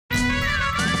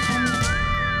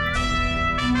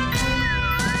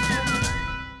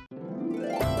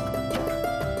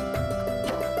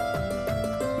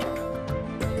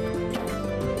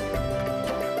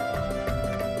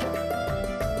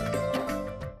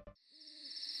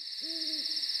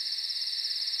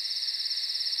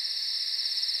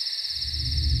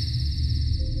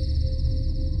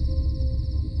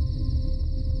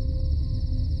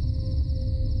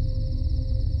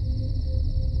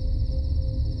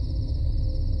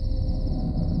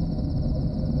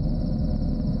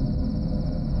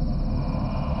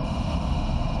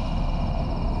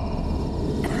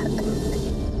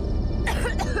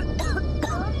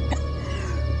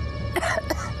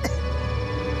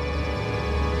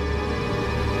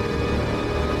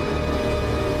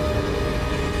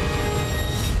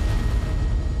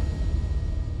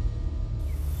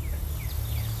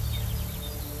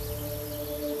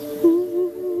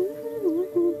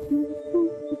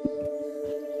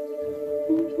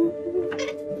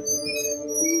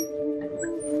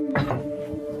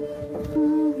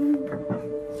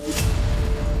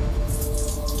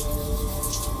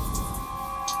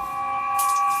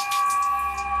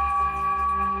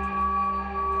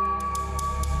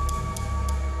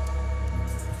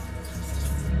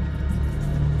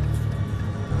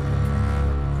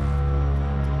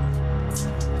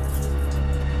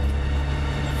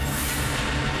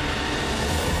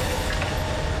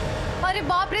अरे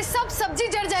बाप रे, सब सब्जी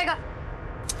जल जाएगा।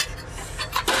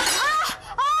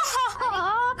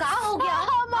 क्या हो गया?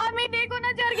 मामी देखो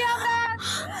ना, जल गया हमारा।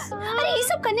 अरे ये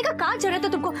सब करने का क्या जरूरत है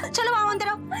तुमको? चलो आओ अंदर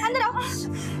आओ, अंदर आओ।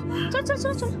 चलो चलो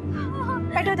चलो चलो,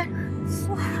 बैठो इधर।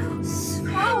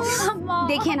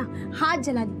 देखिए ना, हाथ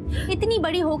जला दी। इतनी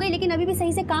बड़ी हो गई लेकिन अभी भी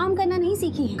सही से काम करना नहीं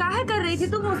सीखी है। काहे कर रही थी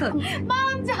तुम वो सब?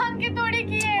 माम जान के थोड़ी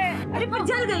की है। अरे पर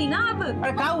जल गई ना अब।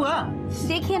 अरे क्या हुआ?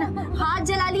 देखिए ना, हाथ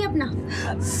जला ली अपना।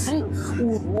 अरे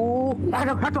ओहो,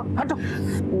 हटो हटो हटो।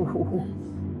 ओहो,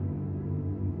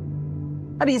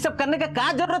 अरे ये सब करने का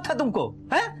क्या जरूरत था तुमको?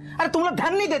 हैं? अरे तुम लोग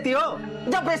ध्यान नहीं देती हो।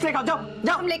 जाओ पेस्ट लेकर आओ, जाओ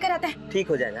जाओ। हम लेकर आते हैं। ठीक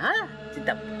हो जाएगा। हाँ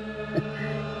चिंता।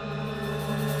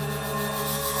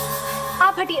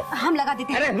 आप हटिए, हम लगा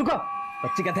देते हैं। अरे रुको,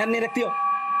 बच्ची का ध्यान नहीं रखती हो।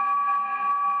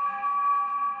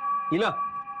 ये लो।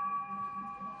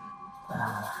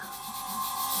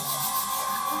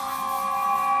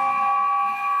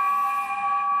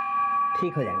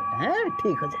 ठीक हो जाएगा। हाँ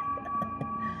ठीक हो जाएगा।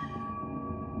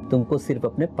 तुमको सिर्फ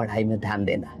अपने पढ़ाई में ध्यान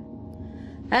देना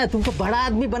है। तुमको बड़ा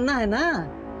आदमी बनना है ना।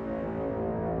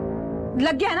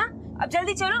 लग गया ना? अब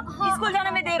जल्दी चलो, स्कूल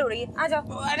जाने में देर हो रही है। आ जाओ।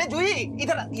 अरे जूही,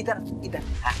 इधर इधर इधर।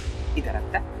 हाँ इधर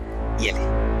आता। ये ले,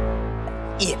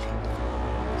 ये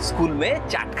ले। स्कूल में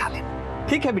चाट खा ले।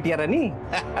 ठीक है बिटिया रानी।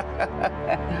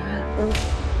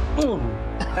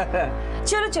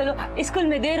 चलो चलो, स्कूल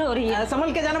में देर हो रही है।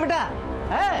 संभल के जाना बेटा।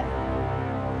 है?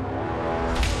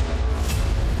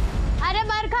 अरे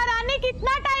बरखा रानी,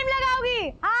 कितना टाइम लगाओगी?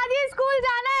 आज ही स्कूल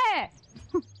जाना है।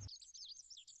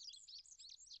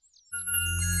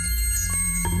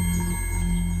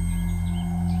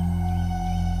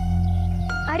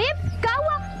 अरे क्या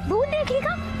हुआ? भूत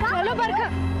देखिएगा। चलो बरखा।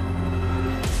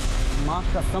 माँ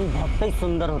कसम बहुत ही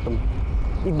सुंदर हो तुम।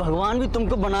 ये भगवान भी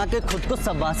तुमको बना के खुद को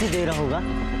शाबाशी दे रहा होगा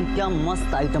कि क्या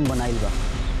मस्त आइटम बनाई बा।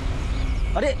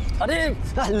 अरे अरे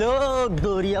हेलो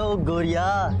गोरिया, ओ गोरिया।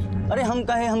 अरे हम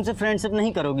कहे हमसे फ्रेंडशिप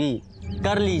नहीं करोगी?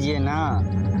 कर लीजिए ना।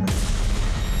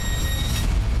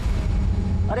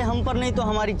 अरे हम पर नहीं तो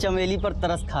हमारी चमेली पर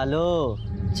तरस खा लो।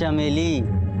 चमेली,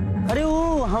 अरे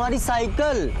वो हमारी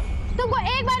साइकिल। तुमको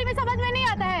एक बार भी समझ में नहीं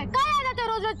आता है? कहाँ आ जाते हो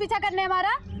रोज रोज पीछा करने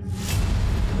हमारा?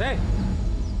 रे,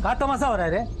 क्या तमाशा हो रहा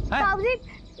है रे? बाबूजी,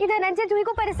 इधर रंजन जूही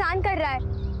को परेशान कर रहा है।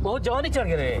 बहुत जवानी चढ़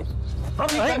गए रे।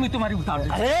 गर्मी तुम्हारी उतार दे।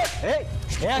 अरे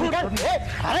अंकल,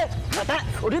 अरे बता,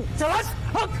 उठ चला।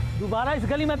 दोबारा इस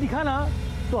गली में दिखा ना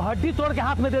तो हड्डी तोड़ के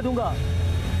हाथ में दे दूंगा।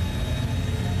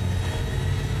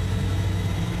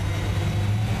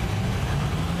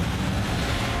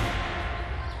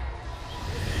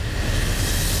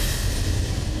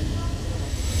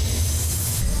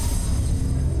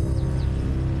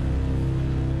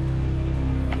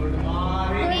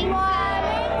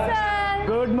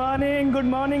 गुड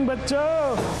मॉर्निंग बच्चों।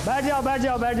 बैठ जाओ बैठ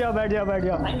जाओ बैठ जाओ बैठ जाओ बैठ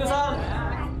जाओ। Thank you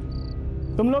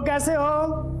sir. तुम लोग कैसे हो?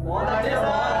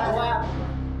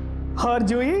 और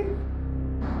जूही,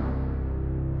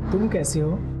 तुम कैसे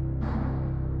हो?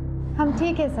 हम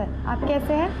ठीक है सर, आप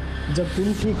कैसे हैं? जब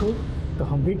तुम ठीक हो तो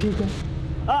हम भी ठीक हैं।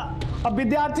 अब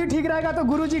विद्यार्थी ठीक रहेगा तो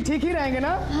गुरुजी ठीक ही रहेंगे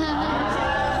ना?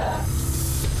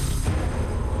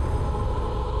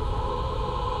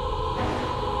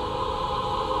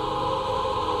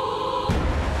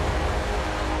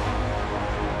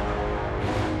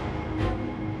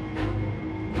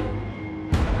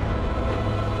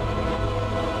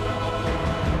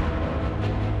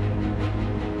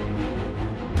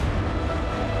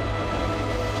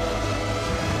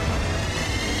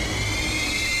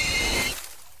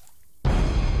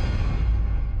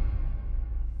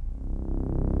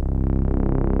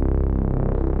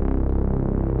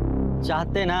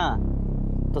 चाहते ना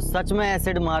तो सच में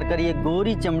एसिड मारकर ये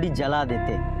गोरी चमड़ी जला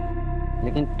देते,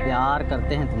 लेकिन प्यार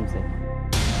करते हैं तुमसे।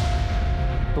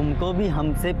 तुमको भी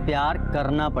हमसे प्यार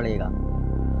करना पड़ेगा,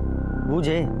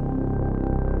 बूझे?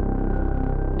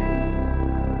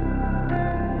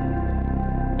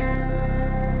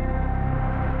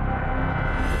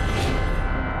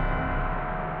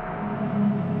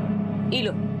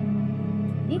 लो,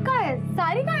 ये क्या है?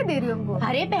 साड़ी काहे दे रही हो हमको?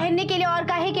 अरे पहनने के लिए और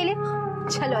काहे के लिए?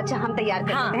 चलो अच्छा, हम तैयार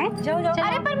कर देते हैं। जाओ जाओ।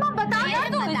 अरे पर माँ बता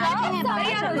दो,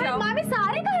 मामी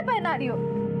साड़ी काहे पहना रही हो?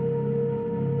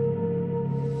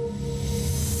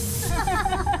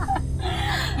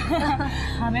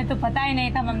 हमें तो पता ही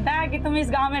नहीं था ममता कि तुम इस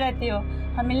गांव में रहती हो।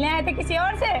 हम मिलने आए थे किसी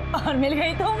और से और मिल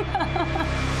गई तुम।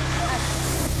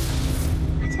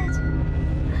 अच्छा अच्छा,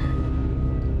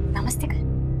 नमस्ते कर।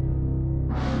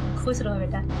 खुश रहो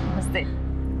बेटा। नमस्ते।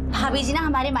 भाभी जी ना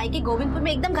हमारे मायके गोविंदपुर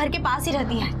में एकदम घर के पास ही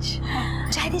रहती है।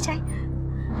 चाय दी, चाय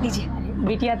लीजिए।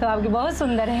 बिटिया तो आपकी बहुत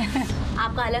सुंदर है।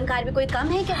 आपका अलंकार भी कोई कम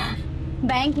है क्या?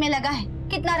 बैंक में लगा है,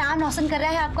 कितना नाम रोशन कर रहा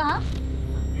है आपका। हाँ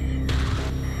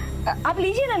आप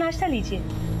लीजिए ना, नाश्ता लीजिए।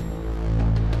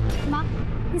 माँ,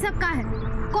 ये सब क्या है?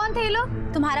 कौन थे ये लोग?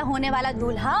 तुम्हारा होने वाला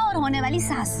दूल्हा और होने वाली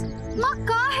सास। माँ,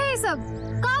 क्या है ये सब?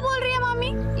 क्या बोल रही है मामी?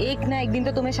 एक ना एक दिन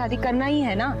तो तुम्हें शादी करना ही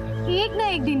है ना। एक ना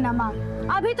एक दिन ना माँ,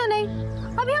 अभी तो नहीं।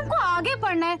 अभी हमको आगे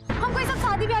पढ़ना है। हमको ये सब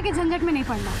शादी ब्याह के झंझट में नहीं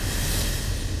पड़ना।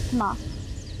 माँ,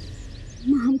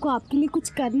 हमको आपके लिए कुछ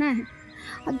करना है।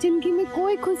 अब जिंदगी में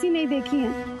कोई खुशी नहीं देखी है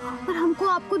और हमको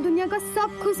आपको दुनिया का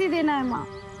सब खुशी देना है माँ।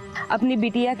 अपनी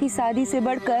बिटिया की शादी से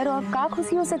बढ़कर और क्या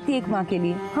खुशी हो सकती है एक माँ के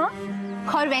लिए? हाँ,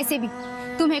 और वैसे भी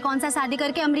तुम्हें कौन सा शादी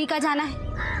करके अमेरिका जाना है?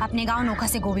 अपने गांव नोखा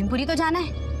से गोविंदपुरी तो जाना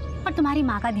है। और तुम्हारी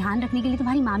माँ का ध्यान रखने के लिए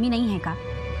तुम्हारी मामी नहीं है का?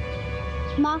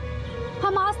 माँ,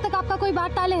 हम आज तक आपका कोई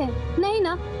बात टाले है नहीं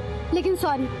ना? लेकिन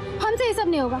सॉरी, हमसे ये सब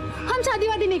नहीं होगा। हम शादी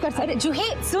वादी नहीं कर सकते। जूही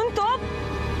सुन तो।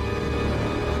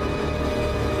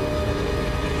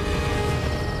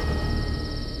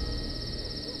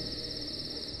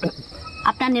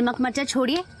 अपना नमक मिर्चा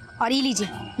छोड़िए और ये लीजिए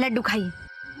लड्डू खाइए।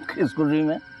 किस खुशी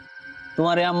में?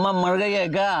 तुम्हारे अम्मा मर गई है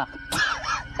क्या?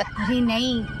 अरे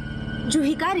नहीं,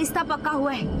 जूही का रिश्ता पक्का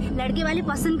हुआ है। लड़के वाले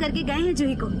पसंद करके गए हैं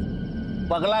जूही को।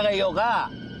 पगला गई हो का?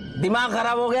 दिमाग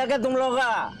खराब हो गया क्या तुम लोगों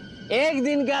का? एक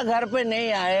दिन क्या घर पे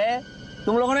नहीं आए,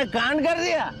 तुम लोगों ने कांड कर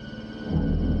दिया।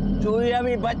 जूही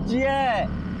अभी बच्ची है,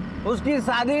 उसकी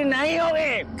शादी नहीं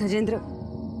होगी। गजेंद्र,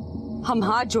 हम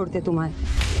हाथ जोड़ते तुम्हारे,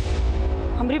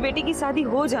 हमारी बेटी की शादी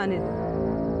हो जाने दो।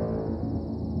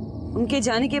 उनके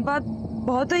जाने के बाद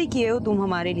बहुत ही किए हो तुम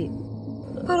हमारे लिए,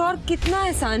 पर और कितना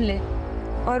एहसान ले।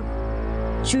 और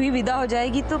जूही विदा हो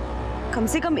जाएगी तो कम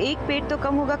से कम एक पेट तो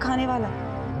कम होगा खाने वाला।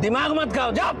 दिमाग मत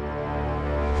खाओ, जाओ।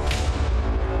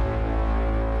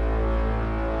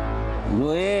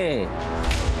 जूही,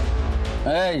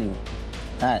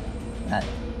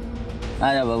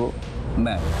 आजा बाबू,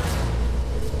 बैठ।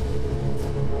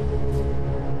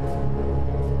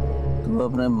 तू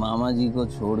अपने मामा जी को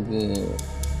छोड़ के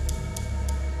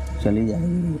चली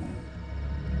जाएगी?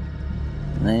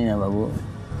 नहीं ना बाबू,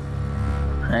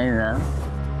 नहीं ना,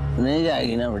 नहीं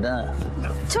जाएगी ना बेटा?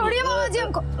 छोड़िए मामा जी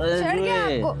हमको, छोड़ के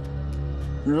आपको।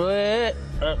 रोए,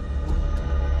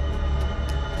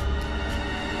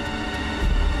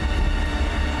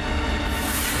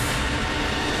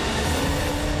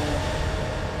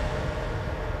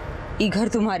 ये घर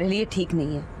तुम्हारे लिए ठीक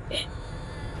नहीं है,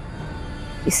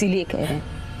 इसीलिए कह रहे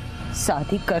हैं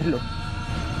शादी कर लो।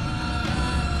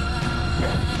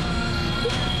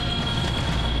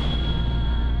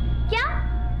 क्या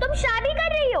तुम शादी कर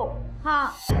रही हो?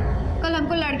 हाँ, कल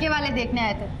हमको लड़के वाले देखने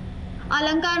आए थे।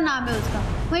 अलंकार नाम है उसका,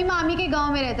 वही मामी के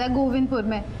गांव में रहता है, गोविंदपुर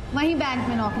में। वही बैंक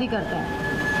में नौकरी करता है।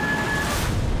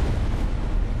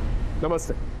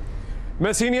 नमस्ते,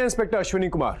 मैं senior inspector Ashwini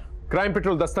Kumar, crime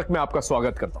petrol Dastak में आपका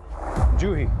स्वागत करता हूँ।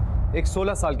 जूही एक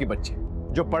 16 साल की बच्ची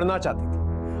जो पढ़ना चाहती थी,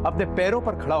 अपने पैरों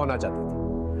पर खड़ा होना चाहती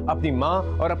थी, अपनी माँ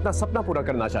और अपना सपना पूरा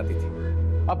करना चाहती थी।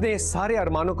 अपने सारे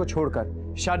अरमानों को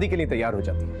छोड़कर शादी के लिए तैयार हो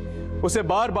जाती है। उसे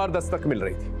बार बार दस्तक मिल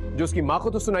रही थी, जो उसकी माँ को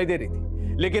तो सुनाई दे रही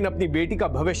थी, लेकिन अपनी बेटी का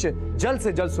भविष्य जल्द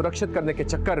से जल्द सुरक्षित करने के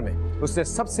चक्कर में उसने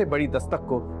सबसे बड़ी दस्तक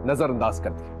को नजरअंदाज कर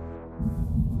दिया।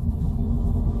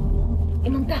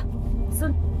 ममता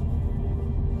सुन,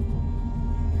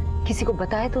 किसी को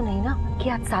बताया तो नहीं ना कि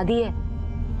आज शादी है?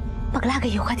 पगला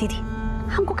गई होगा दीदी,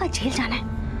 हमको कल जेल जाना है।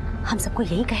 हम सबको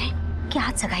यही कहें कि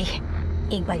आज सगाई है,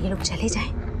 एक बार ये लोग चले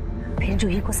जाएं, फिर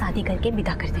जूही को शादी करके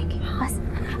विदा कर देंगे। बस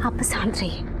आप बस शांत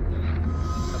रहिए।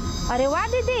 अरे वाह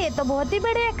दीदी, ये तो बहुत ही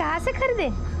बढ़िया है। कहाँ से खरीदे?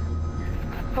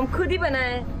 हम खुद ही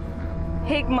बनाए।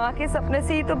 एक माँ के सपने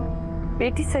से ही तो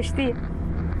बेटी सजती है,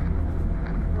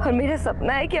 और मेरा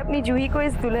सपना है कि अपनी जूही को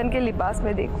इस दुल्हन के लिबास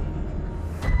में देखूं।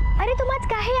 अरे तुम आज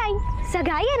काहे आई?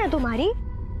 सगाई है ना तुम्हारी?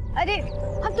 अरे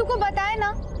हम तुमको बताए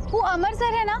ना, वो अमर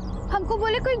सर है ना, हमको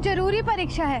बोले कोई जरूरी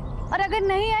परीक्षा है और अगर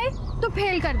नहीं आए तो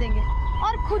फेल कर देंगे,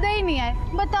 और खुद ही नहीं आए।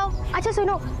 बताओ। अच्छा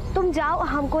सुनो, तुम जाओ,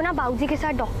 हमको ना बाबूजी के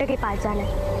साथ डॉक्टर के पास जाना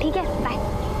है। ठीक है,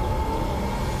 बाय।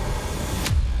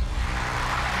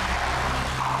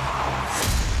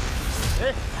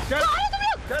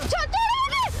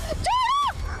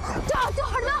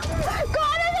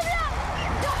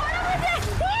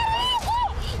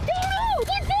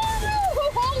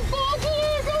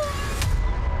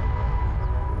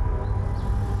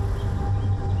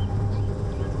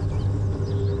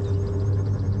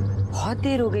 बहुत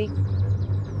देर हो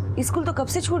गई, स्कूल तो कब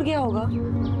से छूट गया होगा।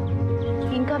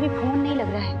 इनका भी फोन नहीं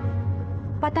लग रहा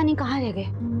है, पता नहीं कहाँ रह गए।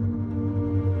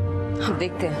 हम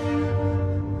देखते हैं।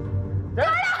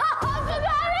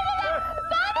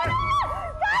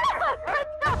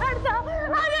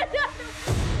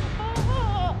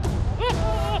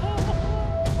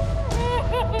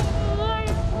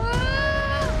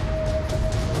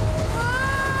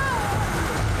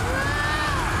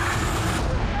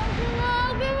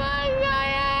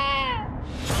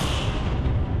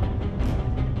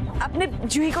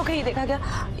 जूही को कहीं देखा क्या?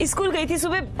 स्कूल गई थी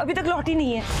सुबह, अभी तक लौटी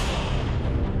नहीं है।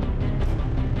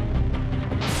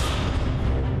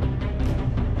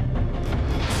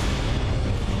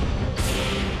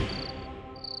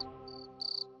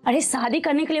 अरे शादी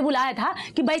करने के लिए बुलाया था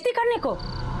कि बेइज्जती करने को?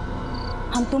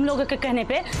 हम तुम लोगों के कहने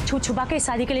पे छुप छुपा के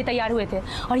शादी के लिए तैयार हुए थे,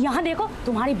 और यहाँ देखो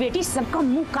तुम्हारी बेटी सबका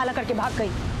मुंह काला करके भाग गई।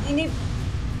 नहीं,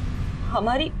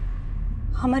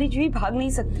 हमारी जूही भाग नहीं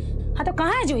सकती। हाँ तो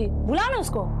कहाँ है जूही? बुला ना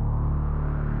उसको।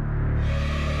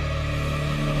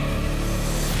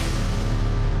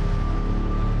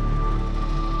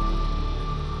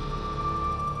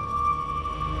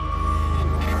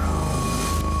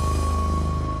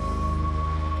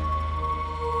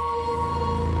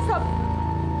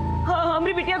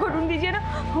 हमारी बिटिया को ढूंढ दीजिए ना,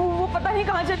 वो पता नहीं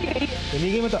कहाँ चली गई है।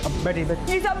 चली गई? मतलब अब बैठिए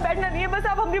नहीं साहब, बैठना नहीं है, बस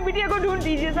आप हमारी बिटिया को ढूंढ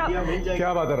दीजिए साहब।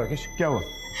 क्या बात है राकेश, क्या हुआ?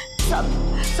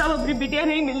 साहब हमारी बिटिया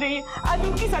नहीं मिल रही है। आज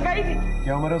उनकी सगाई थी।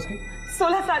 क्या उम्र है उसकी?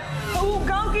 16 साल। वो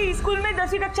गांव की स्कूल में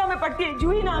 10वीं कक्षा में पढ़ती है,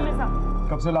 जूही नाम है साहब।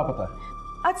 कब से लापता है?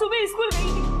 आज सुबह स्कूल गई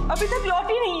थी, अभी तक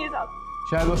लौटी नहीं है साहब।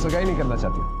 शायद वो सगाई नहीं करना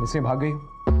चाहती, इसलिए भाग गई।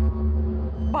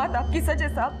 बात आपकी सच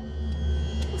है साहब,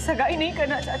 वो सगाई नहीं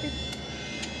करना चाहती थी,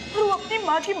 और वो अपनी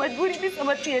माँ की मजबूरी भी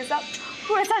समझती है साहब।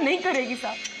 वो ऐसा नहीं करेगी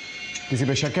साहब। किसी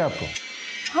पे शक है आपको?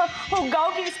 हाँ, वो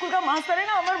गांव की स्कूल का मास्टर है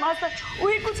ना, अमर मास्टर,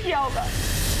 वही कुछ किया होगा।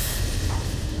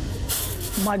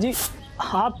 माँ जी,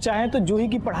 आप चाहें तो जूही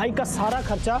की पढ़ाई का सारा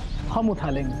खर्चा हम उठा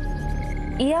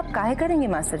लेंगे। ये आप काहे करेंगे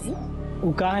मास्टर जी?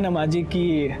 वो कहा है ना माँ जी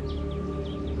कि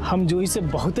हम जूही से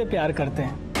बहुत प्यार करते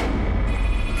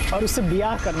हैं और उससे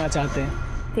ब्याह करना चाहते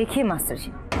हैं। देखिए मास्टर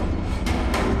जी,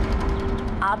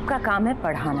 आपका काम है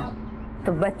पढ़ाना,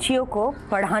 तो बच्चियों को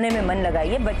पढ़ाने में मन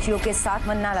लगाइए, बच्चियों के साथ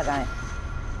मन ना लगाएं।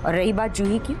 और रही बात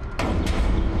जूही की,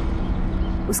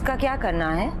 उसका क्या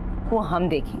करना है वो हम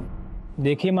देखेंगे।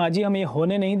 देखिए माँ जी, हम ये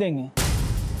होने नहीं देंगे,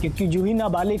 क्योंकि जूही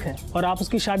नाबालिग है और आप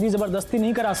उसकी शादी जबरदस्ती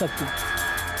नहीं करा सकती।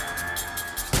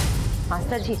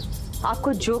 मास्टर जी,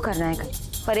 आपको जो करना है करें,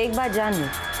 पर एक बात जान लो,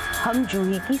 हम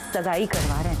जूही की सगाई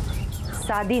करवा रहे हैं,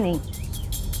 शादी नहीं।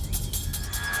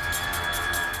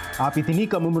 आप इतनी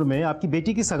कम उम्र में आपकी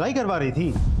बेटी की सगाई करवा रही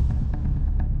थी?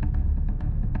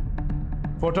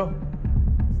 फोटो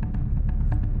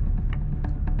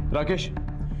राकेश,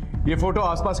 ये फोटो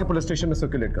आसपास के पुलिस स्टेशन में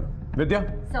सर्कुलेट करो। विद्या,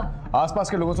 आसपास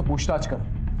के लोगों से पूछताछ करो,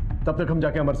 तब तक हम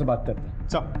जाके अमर से बात करते हैं।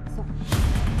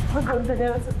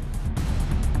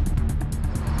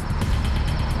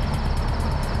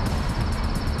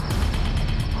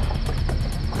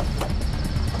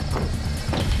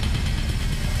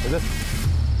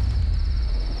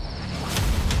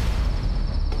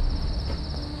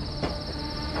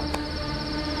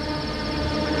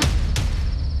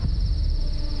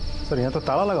 सर, यहाँ तो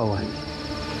ताला लगा हुआ है।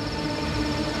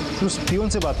 उस पियोन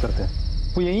से बात करते हैं,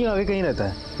 वो यहीं आगे कहीं रहता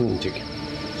है। ठीक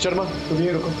है। शर्मा, तुम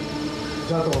ये रुको,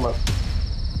 जाता हूँ अमर।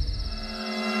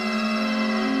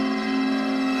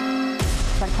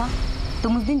 प्रभा,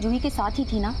 तुम उस दिन जूही के साथ ही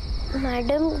थी ना?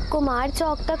 मैडम, कुमार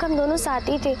चौक तक हम दोनों साथ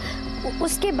ही थे,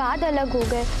 उसके बाद अलग हो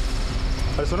गए।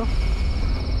 अरे सुनो।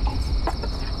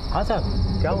 हाँ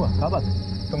साहब, क्या हुआ? क्या बात?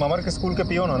 तुम अमर के स्कूल के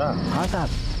पियोन हो ना? हाँ साहब।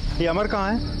 ये अमर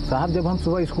कहाँ है? साहब, जब हम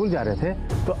सुबह स्कूल जा रहे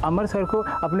थे तो अमर सर को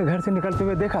अपने घर से निकलते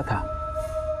हुए देखा था।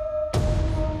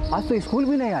 आज तो स्कूल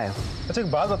भी नहीं आया। अच्छा,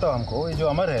 एक बात बताओ हमको, ये जो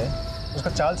अमर है उसका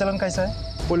चाल चलन कैसा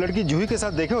है? वो लड़की जूही के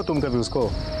साथ देखे हो तुम कभी उसको?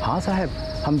 हाँ साहब,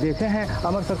 हम देखे हैं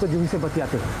अमर सर को जूही से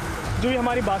बतियाते हुए। जूही,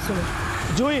 हमारी बात सुनो।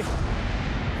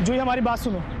 जूही हमारी बात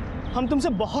सुनो। हम तुमसे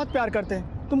बहुत प्यार करते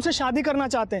हैं, तुमसे शादी करना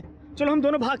चाहते हैं। चलो हम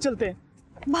दोनों भाग चलते हैं।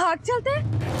 भाग चलते?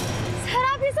 सर,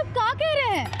 आप ये सब क्या कह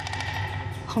रहे हैं?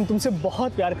 हम तुमसे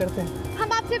बहुत प्यार करते हैं।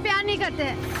 हम आपसे प्यार नहीं करते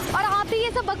हैं, और आप ही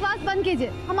ये सब बकवास बंद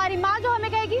कीजिए। हमारी माँ जो हमें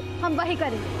कहेगी हम वही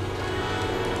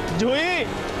करेंगे। जूही!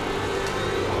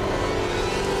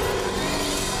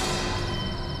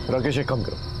 राकेश, एक काम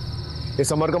करो,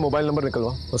 इस अमर का मोबाइल नंबर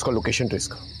निकलवा, उसका लोकेशन ट्रेस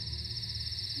करो।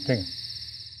 ठीक है।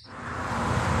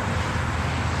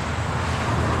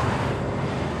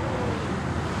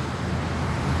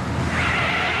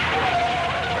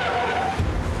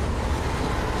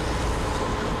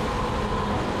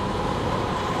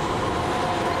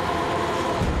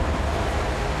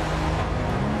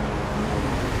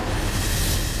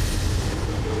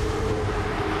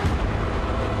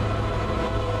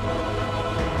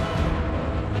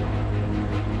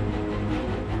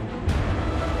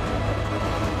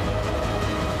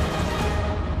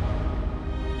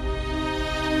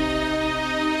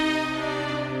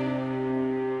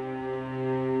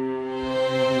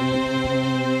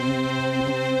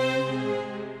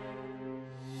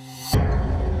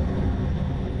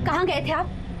 कहाँ गए थे आप?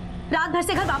 रात भर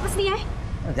से घर वापस नहीं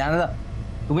आए? जाने दो,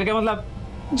 तुम्हें क्या मतलब?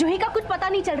 जूही का कुछ पता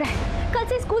नहीं चल रहा है। कल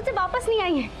से स्कूल से वापस नहीं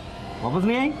आई है। वापस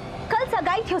नहीं आई? कल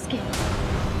सगाई थी उसकी।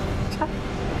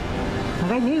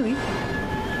 सगाई नहीं हुई?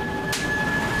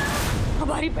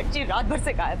 हमारी बच्ची रात भर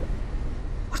से गायब है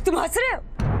और तुम हंस रहे हो।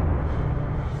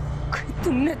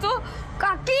 तुमने तो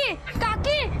काकी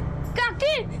काकी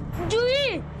काकी, जूही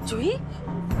जूही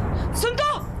सुन तो।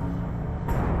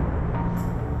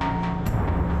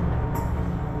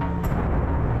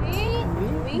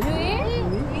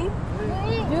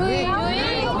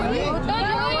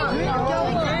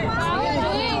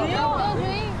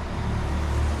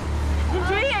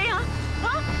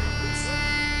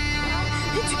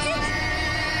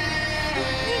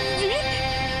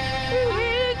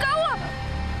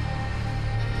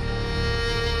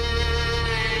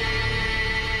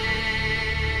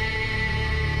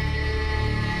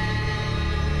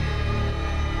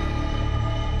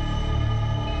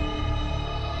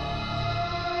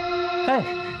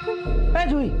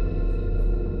 जूही,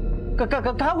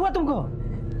 कहाँ हुआ तुमको?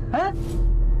 हैं?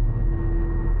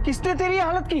 किसने तेरी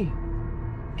हालत की?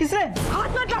 किसने? हाथ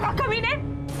मत लगा कमीने।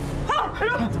 हाँ,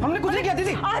 हमने कुछ नहीं किया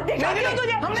दीदी। तुझे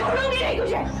हमने कुछ नहीं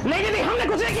तुझे नहीं दीदी, हमने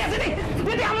कुछ नहीं किया दीदी।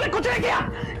 दीदी हमने कुछ नहीं किया।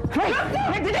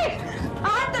 नहीं दीदी,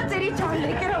 आज तक तेरी जान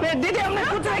लेके रहो। दीदी हमने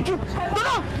कुछ नहीं किया।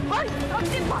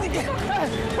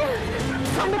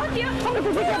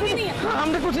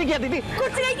 हमने कुछ नहीं किया दीदी।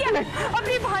 कुछ नहीं किया।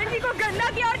 अपनी भांजी को गंदा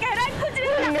किया और कह रहा है कुछ नहीं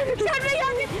किया। शर्म नहीं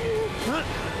आती?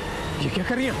 ये क्या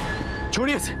कर रही है?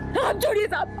 छोड़िए इसे। आप छोड़िए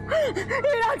साहब।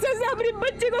 ये राक्षस ने अपनी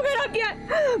बच्ची को खड़ा किया है।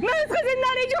 मैं इसको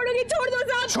जिंदा नहीं छोड़ूंगी। छोड़ दो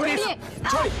साहब।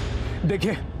 छोड़िए।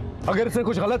 देखिए, अगर इसने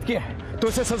कुछ गलत किया है तो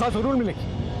इसे सजा जरूर मिलेगी।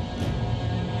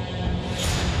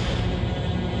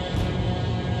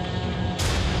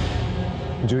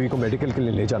 जूही को मेडिकल के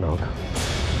लिए ले जाना होगा।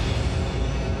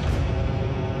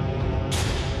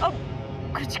 अब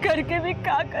कुछ करके भी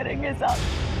क्या करेंगे साहब?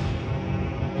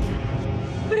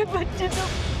 मेरी बच्ची तो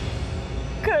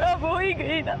खराब हो ही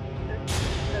गई ना।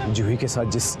 जूही के साथ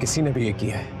जिस किसी ने भी ये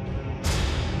किया है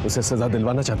उसे सजा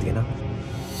दिलवाना चाहती है ना?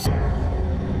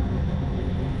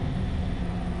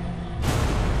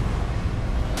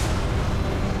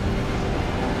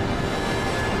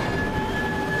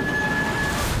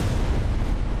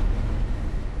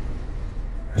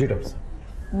 जी डॉक्टर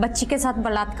साहब। बच्ची के साथ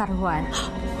बलात्कार हुआ है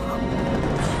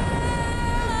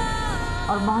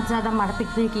और बहुत ज्यादा मारपीट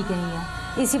भी की गई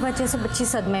है। इसी वजह से बच्ची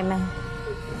सदमे में है।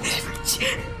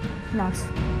 नर्स,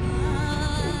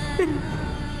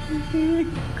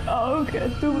 क्या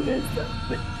तुम्हारे साथ?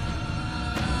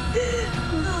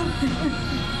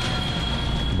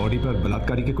 बॉडी पर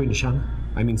बलात्कारी के कोई निशान?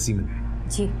 I mean semen?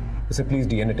 जी। इसे प्लीज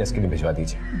डीएनए टेस्ट के लिए भिजवा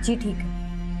दीजिए। जी ठीक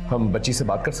है। हम बच्ची से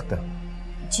बात कर सकते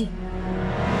हैं? जी।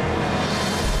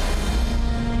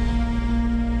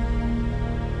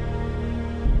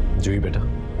 जूही बेटा,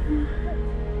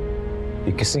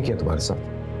 ये किसने किया तुम्हारे साथ?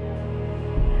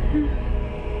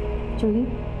 जूही,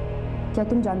 क्या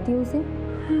तुम जानती हो उसे?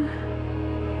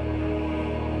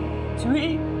 जूही,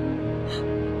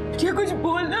 क्या कुछ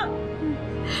बोलना?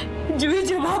 जूही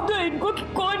जवाब दो इनको कि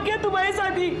कौन किया तुम्हारे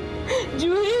साथ ही?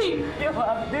 जूही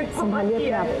जवाब दे। संभालिए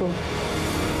अपने आप को।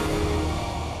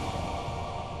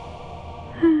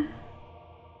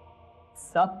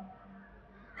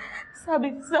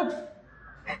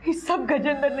 सब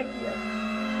गजेंद्र ने किया।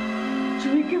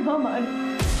 जूही के मां माने।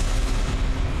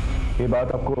 ये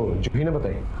बात आपको जूही ने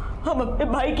बताई? हम अपने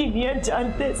भाई की नीयत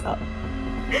जानते हैं साहब।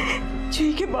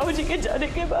 जूही के बाबूजी के जाने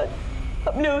के बाद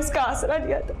हमने उसका आसरा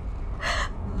लिया था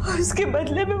और उसके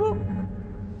बदले में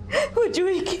वो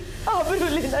जूही की आबरू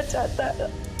लेना चाहता है।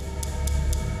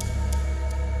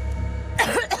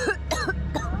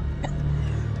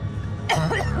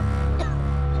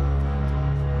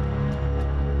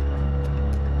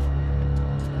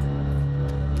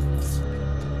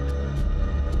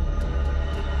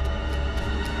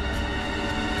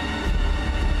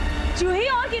 जूही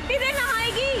और कितनी देर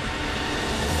नहाएगी?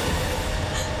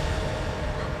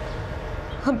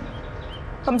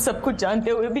 हम सब कुछ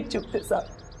जानते हुए भी चुप थे साहब।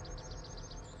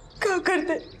 क्या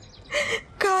करते,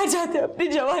 कहाँ जाते अपनी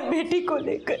जवान बेटी को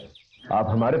लेकर? आप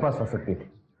हमारे पास आ सकती थी,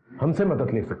 हमसे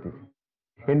मदद ले सकती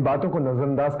थी। इन बातों को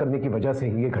नजरअंदाज करने की वजह से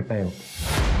ही ये घटनाएं होती।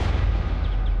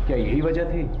 क्या यही वजह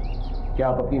थी कि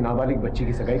आप अपनी नाबालिग बच्ची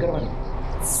की सगाई करवा लें?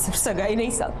 सिर्फ सगाई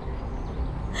नहीं साहब,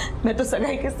 मैं तो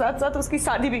सगाई के साथ साथ उसकी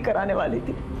शादी भी कराने वाली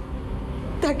थी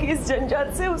ताकि इस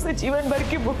जंजाल से उसे जीवन भर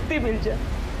की मुक्ति मिल जाए।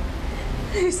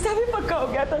 रिश्ता भी पक्का हो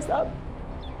गया था साहब।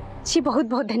 जी बहुत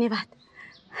बहुत धन्यवाद।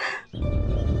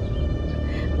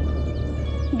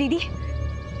 दीदी,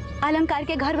 अलंकार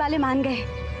के घर वाले मान गए,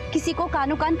 किसी को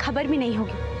कानो कान खबर भी नहीं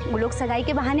होगी। वो लोग सगाई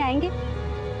के बहाने आएंगे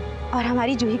और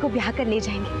हमारी जूही को ब्याह कर ले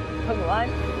जाएंगे। भगवान,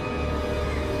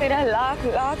 तेरा लाख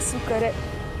लाख शुक्र है।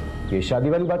 ये शादी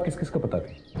वाली बात किस किस को पता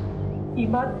थी? ये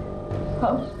बात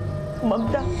हम,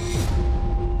 ममता,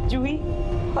 जूही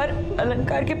और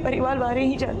अलंकार के परिवार वाले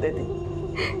ही जानते थे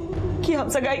कि हम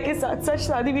सगाई के साथ साथ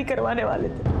शादी भी करवाने वाले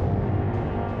थे।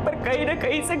 पर कहीं ना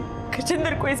कहीं से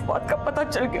गजेंद्र को इस बात का पता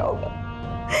चल गया होगा,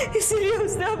 इसीलिए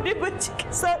उसने अपने बच्चे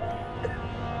के साथ।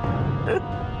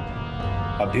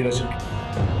 अब धीरज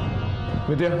रखिए।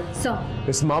 विद्या,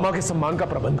 इस मामा के सम्मान का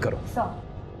प्रबंध करो।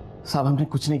 साहब हमने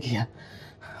कुछ नहीं किया,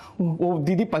 वो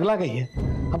दीदी पगला गई है।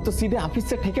 हम तो सीधे ऑफिस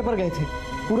से ठेके पर गए थे,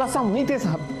 पूरा साहब नहीं थे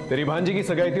साहब। तेरी भांजी की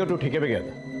सगाई थी और तू ठेके पे गया था।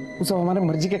 वो सब हमारे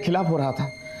मर्जी के खिलाफ हो रहा था।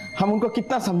 हम उनको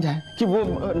कितना समझाएं कि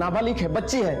वो नाबालिग है,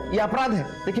 बच्ची है, ये अपराध है,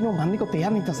 लेकिन वो मानने को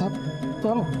तैयार नहीं था साहब। तो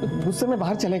हम गुस्से में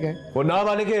बाहर चले गए। वो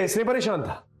नाबालिग है इसलिए परेशान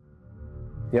था,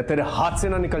 या तेरे हाथ से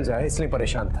ना निकल जाए इसलिए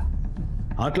परेशान था?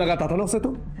 हाथ लगाता था ना उसे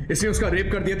तू, इसलिए उसका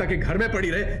रेप कर दिया ताकि घर में पड़ी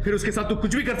रहे, फिर उसके साथ तू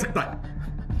कुछ भी कर सकता है।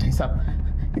 नहीं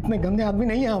साहब, इतने गंदे आदमी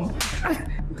नहीं है हम।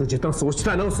 तो जितना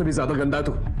सोचता है ना उससे भी ज्यादा गंदा है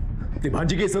तू। अपनी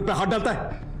भांजी की इज्जत पे हाथ डालता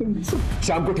है।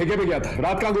 शाम को ठेके पे गया था,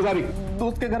 रात कहाँ गुजारी?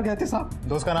 दोस्त के घर गए थे साहब।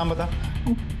 दोस्त का नाम बता।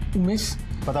 उमेश।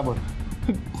 पता बोल।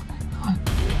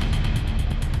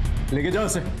 लेके जाओ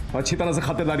उसे, अच्छी तरह से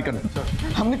खातिरदारी करना।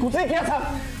 हमने कुछ नहीं किया साहब,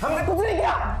 हमने कुछ नहीं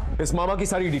किया। इस मामा की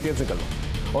सारी डिटेल्स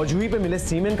निकलो और जूही पे मिले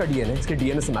सीमेन का डीएनए इसके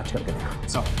डीएनए से मैच करके देखो।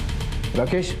 सब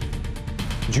राकेश,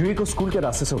 जूही को स्कूल के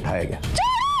रास्ते से उठाया गया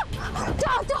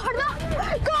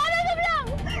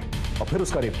और फिर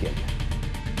उसका रेप किया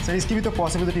गया। सर इसकी भी तो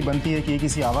पॉसिबिलिटी बनती है कि ये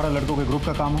किसी आवारा लड़कों के ग्रुप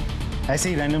का काम हो। ऐसे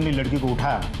ही रैंडमली लड़की को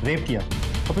उठाया, रेप किया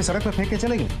और फिर सड़क पर फेंक के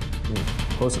चले गए।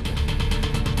 हो सकता है।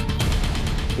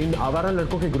 इन आवारा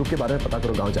लड़कों के ग्रुप के बारे में पता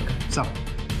करो गांव जाकर।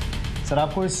 सर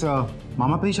आपको इस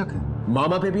मामा पे ही शक है?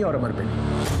 मामा पे भी और अमर पे भी,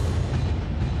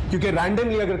 क्योंकि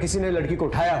रैंडमली अगर किसी ने लड़की को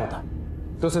उठाया होता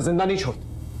तो उसे जिंदा नहीं छोड़ते,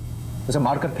 उसे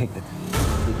मारकर फेंक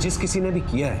देते। जिस किसी ने भी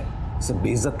किया है उसे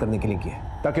बेइज्जत करने के लिए किया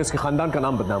है, ताकि उसके खानदान का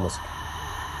नाम बदनाम हो सके।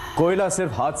 कोयला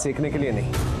सिर्फ हाथ सेकने के लिए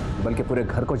नहीं, बल्कि पूरे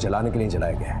घर को जलाने के लिए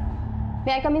जलाया गया है।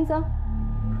 May I come in, sir?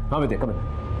 हाँ विद्या, कम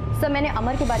इन। सर मैंने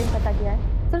अमर के बारे में पता किया है।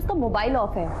 सर उसका मोबाइल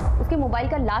ऑफ है, उसके मोबाइल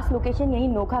का लास्ट लोकेशन यही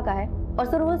नोखा का है, और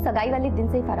सर वो सगाई वाले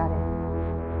दिन से ही फरार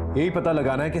है। यही पता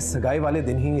लगाना है कि सगाई वाले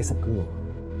दिन ही ये सब क्यों हुआ।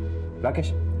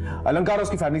 राकेश, अलंकार और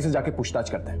उसकी फैमिली से जाके पूछताछ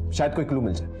करते हैं, शायद कोई क्लू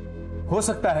मिल जाए। हो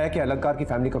सकता है कि अलंकार की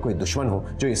फैमिली का कोई दुश्मन हो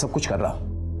जो ये सब कुछ कर रहा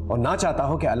हो और ना चाहता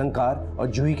हो कि अलंकार और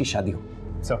जूही की शादी हो।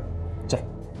 सर चल।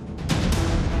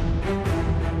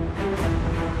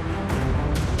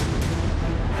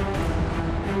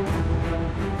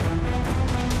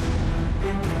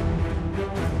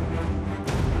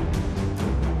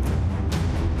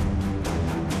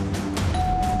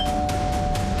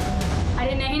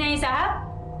 अरे नहीं नहीं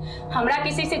साहब, हमरा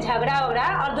किसी से झगड़ा हो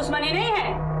रहा और दुश्मनी नहीं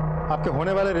है। आपके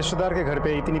होने वाले रिश्तेदार के घर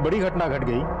पे इतनी बड़ी घटना घट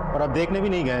गई और आप देखने भी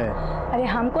नहीं गए हैं। अरे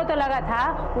हमको तो लगा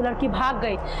था वो लड़की भाग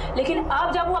गई, लेकिन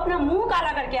अब जब वो अपना मुंह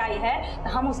काला करके आई है तो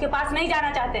हम उसके पास नहीं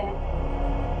जाना चाहते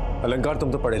हैं। अलंकार,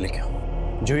 तुम तो पढ़े लिखे हो,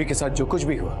 जूही के साथ जो कुछ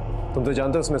भी हुआ तुम तो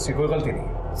जानते हो उसमें उसकी कोई गलती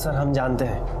नहीं। सर हम जानते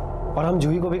हैं और हम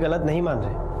जूही को भी गलत नहीं मान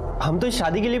रहे। हम तो इस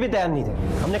शादी के लिए भी तैयार नहीं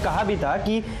थे। हमने कहा भी था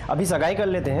कि अभी सगाई कर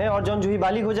लेते हैं और जब जूही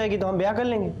बालिग हो जाएगी तो हम ब्याह कर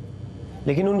लेंगे,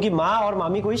 लेकिन उनकी माँ और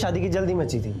मामी को ही शादी की जल्दी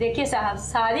मची थी। देखिए साहब,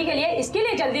 शादी के लिए इसके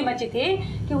लिए जल्दी मची थी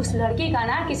कि उस लड़की का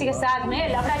ना किसी के साथ में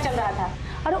लफड़ा चल रहा था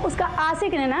और उसका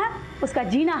आशिक ने ना उसका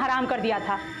जीना हराम कर दिया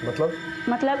था।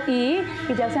 मतलब ये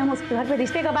कि जब से हम उस घर पे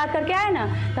रिश्ते का बात करके आए ना,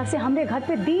 तब से हमरे घर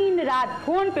पे दिन रात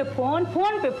फोन पे फोन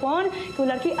कि वो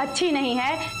लड़की अच्छी नहीं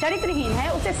है, चरित्रहीन है,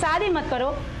 उससे शादी मत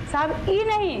करो। साहब ये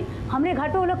नहीं, हमरे घर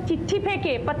पे वो लोग चिट्ठी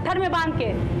फेंके पत्थर में बांध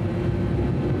के।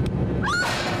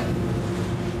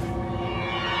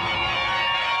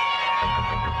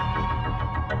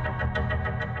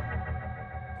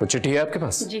 वो चिट्ठी है आपके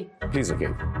पास? जी। प्लीज रखिए।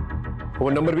 वो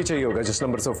नंबर भी चाहिए होगा जिस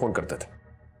नंबर से वो फोन करते थे।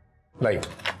 लाइए।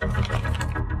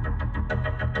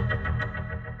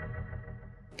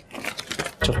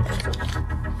 चलो।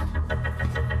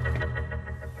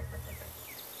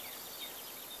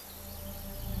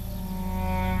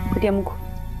 बिटिया मुख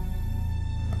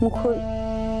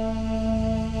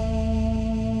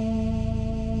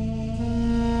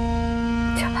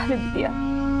चला बिटिया।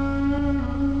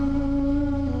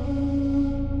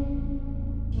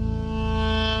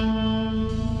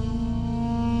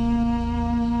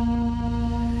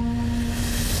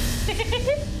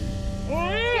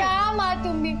 क्या माँ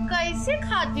तुम भी कैसे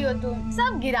खाती हो? तुम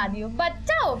सब गिरा दियो,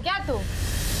 बच्चा हो क्या तुम?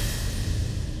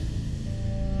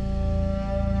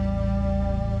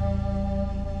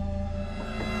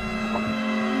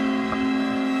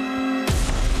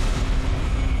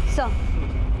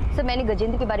 सर मैंने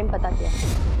गजेंद्र के बारे में पता किया।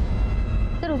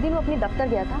 सर उस दिन वो अपने दफ्तर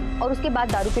गया था और उसके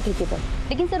बाद दारू के ठेके पर,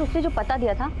 लेकिन सर उसने जो पता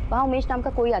दिया था वहाँ उमेश नाम का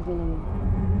कोई आदमी नहीं है।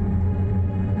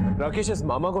 राकेश, इस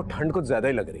मामा को ठंड कुछ ज्यादा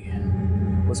ही लग रही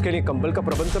है, उसके लिए कंबल का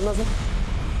प्रबंध करना सर।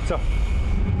 चल।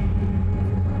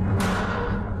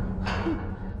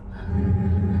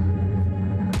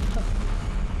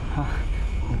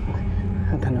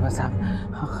 धन्यवाद साहब,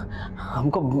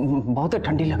 हमको बहुत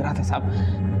ठंडी लग रहा था साहब।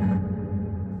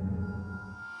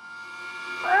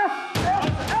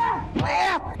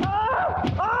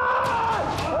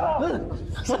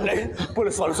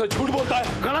 पुलिस वालों से झूठ बोलता है,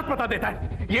 गलत पता देता है।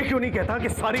 ये क्यों नहीं कहता कि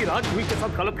सारी रात जूही के साथ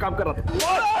गलत काम कर रहा था?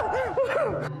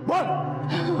 बोल।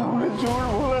 हमने झूठ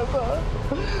बोला था,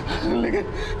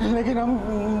 लेकिन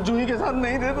हम जूही के साथ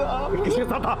नहीं थे साहब। किसके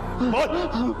साथ था? बोल।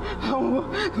 हम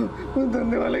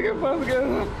धंधे वाले के पास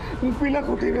गए, पीला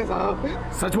कुटी में साहब।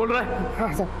 सच बोल रहा है?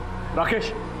 हाँ साहब।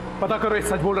 राकेश, पता करो ये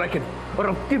सच बोल रहा है कि नहीं, और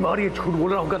अब की बार ये झूठ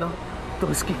बोल रहा होगा ना तो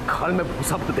इसकी खाल में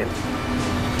भूसा भर देना।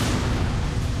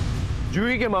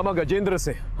 जूही के मामा गजेंद्र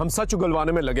से हम सच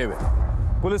उगलवाने में लगे हुए।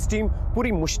 पुलिस टीम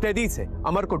पूरी मुस्तैदी से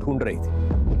अमर को ढूंढ रही थी।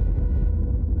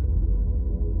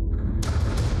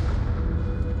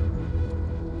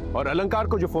 और अलंकार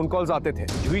को जो फोन कॉल्स आते थे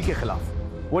जूही के खिलाफ,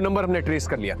 वो नंबर हमने ट्रेस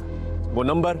कर लिया था। वो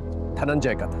नंबर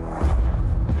धनंजय का था।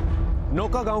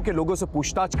 नौका गांव के लोगों से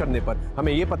पूछताछ करने पर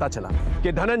हमें यह पता चला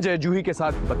कि धनंजय जूही के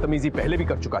साथ बदतमीजी पहले भी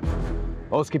कर चुका था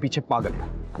और उसके पीछे पागल था।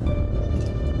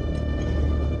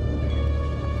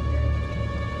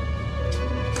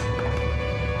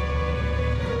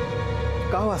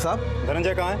 कहाँ हुआ साहब?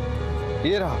 धनंजय कहाँ है?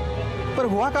 ये रहा। पर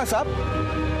हुआ कहाँ साहब?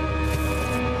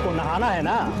 तो नहाना है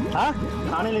ना? हाँ,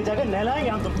 नहाने ले जाकर नहलाएंगे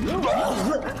हम तुम।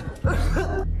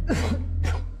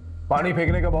 पानी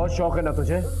फेंकने का बहुत शौक है ना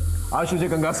तुझे? आज तुझे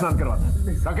गंगा स्नान करवाता।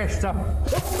 राकेश चल।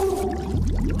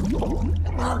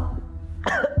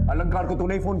 अलंकार को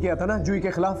तूने ही फोन किया था ना जूही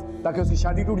के खिलाफ, ताकि उसकी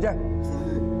शादी टूट जाए।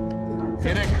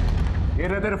 ये देख, ये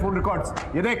रहे तेरे फोन रिकॉर्ड्स,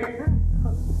 ये देख।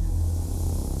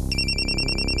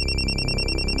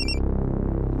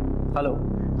 हेलो,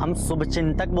 हम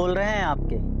शुभचिंतक बोल रहे हैं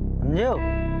आपके, समझे हो?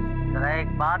 जरा एक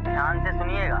बात ध्यान से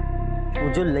सुनिएगा। वो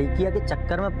जो लड़किया के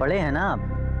चक्कर में पड़े हैं ना आप,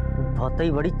 वो बहुत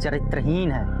ही बड़ी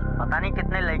चरित्रहीन है। पता नहीं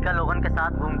कितने लड़का लोगन के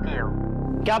साथ घूमती है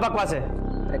वो। क्या बकवास है?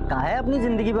 अरे काहे अपनी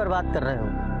जिंदगी बर्बाद कर रहे हो?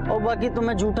 और बाकी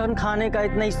तुम्हें जूठन खाने का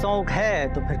इतना ही शौक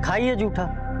है तो फिर खाइए जूठा,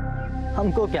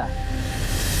 हमको क्या है?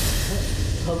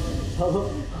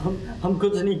 हम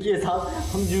कुछ नहीं किए साहब,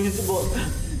 हम जूही से बहुत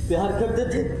प्यार करते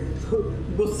थे, तो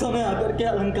गुस्सा में आकर के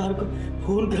अलंकार को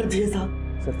फोन कर दिए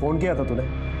साहब। सिर्फ फोन किया था तूने,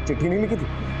 चिट्ठी नहीं लिखी थी?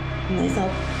 नहीं साहब,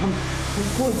 हम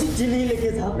कोई चिट्ठी नहीं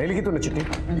लिखे साहब। नहीं लिखी तूने चिट्ठी?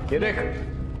 ये देख।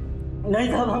 नहीं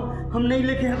साहब, हम नहीं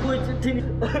लिखे हैं कोई चिट्ठी।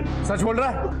 सच बोल रहा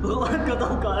है? भगवान का तो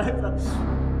कहा है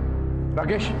साहब।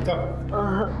 राकेश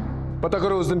पता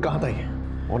करो उस दिन कहाँ था ये,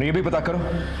 और ये भी पता करो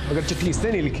अगर चिट्ठी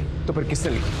इसने नहीं लिखी तो फिर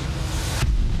किसने लिखी।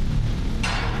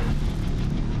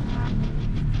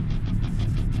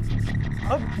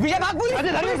 विजय भाग बोली।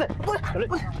 अरे धर्मेश से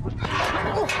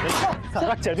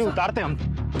सारा चर्बी उतारते हम।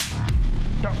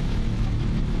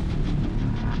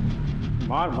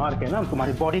 मार मार के ना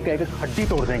तुम्हारी बॉडी का एक हड्डी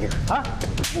तोड़ देंगे। हाँ,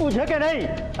 मुझे क्या नहीं?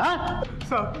 हाँ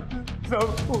साहब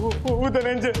वो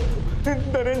धनंजय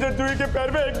जूही के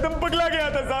पैर में एकदम पगला गया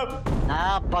था साहब।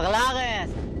 हाँ, पगला गए हैं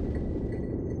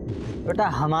बेटा,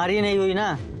 हमारी नहीं हुई ना।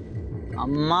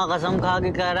 अम्मा कसम खा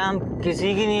के कह रहा हम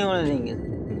किसी की नहीं होने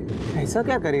देंगे। ऐसा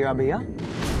क्या करेगा भैया?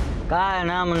 कहा है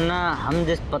ना मुन्ना, हम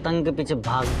जिस पतंग के पीछे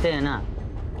भागते हैं ना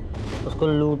उसको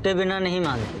लूटे बिना नहीं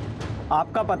मानते।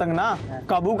 आपका पतंग ना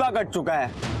काबू का कट चुका है,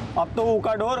 अब तो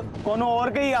उसका डोर कोनो और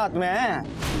के ही हाथ में है।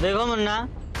 देखो मुन्ना,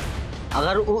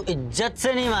 अगर वो इज्जत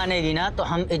से नहीं मानेगी ना तो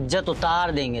हम इज्जत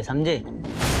उतार देंगे, समझे?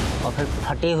 और फिर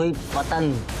फटी हुई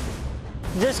पतंग,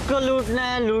 जिसको लूटना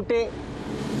है लूटे।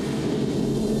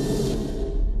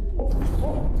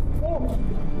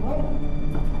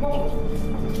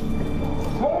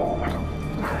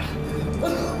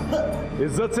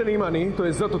 इज्जत से नहीं मानी तो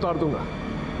इज्जत उतार दूंगा।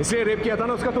 इसलिए रेप किया था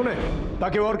ना उसका तूने,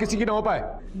 ताकि वो और किसी की ना हो पाए।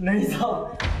 नहीं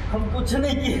साहब, हम कुछ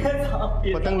नहीं किए साहब।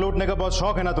 पतंग लूटने का बहुत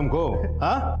शौक है ना तुमको?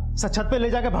 हाँ, छत पे ले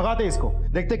जाके भगाते इसको,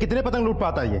 देखते कितने पतंग लूट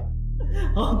पाता है ये।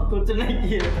 हम कुछ नहीं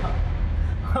किए था,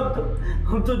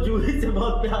 हम तो जूही से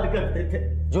बहुत प्यार करते थे।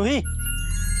 जूही,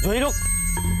 जूही रुक,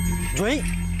 जूही,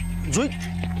 जूही,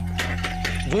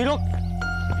 जूही रुक।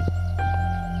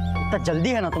 इतना जल्दी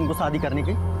है ना तुमको शादी करने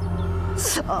की?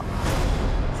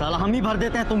 साला हम ही भर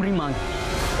देते हैं तुम्हारी मांग।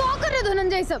 क्या कर रहे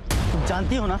धनंजय सब? तुम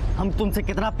जानती हो ना हम तुमसे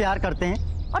कितना प्यार करते हैं।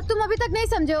 और तुम अभी तक नहीं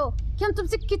समझे हो कि हम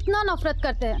तुमसे कितना नफरत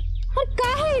करते हैं। और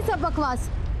क्या है ये सब बकवास?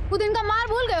 वो दिन का मार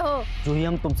भूल गए हो? जूही,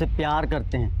 हम तुमसे प्यार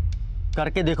करते हैं,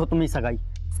 करके देखो तुम्हें सगाई,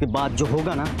 उसके बाद जो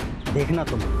होगा ना देखना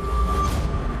तुम।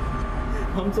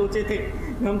 हम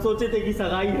सोचे थे कि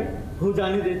सगाई हो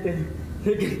जाने देते हैं,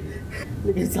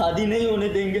 लेकिन शादी नहीं होने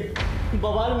देंगे।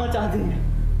 बवाल मचा देंगे।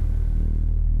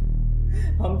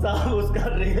 हम साहब उसका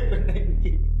रेप नहीं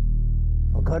की।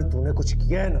 अगर तूने कुछ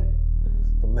किया है ना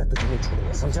तो मैं तुझे नहीं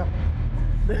छोड़ूंगा, समझा?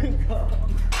 नहीं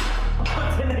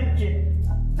किया,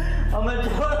 हमें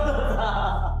छोड़ दो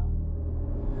साहब।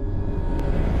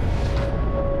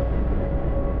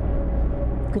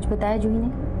 कुछ बताया जूही ने?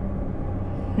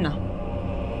 ना,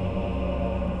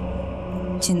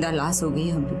 जिंदा लाश हो गई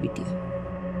है हमारी बिटिया।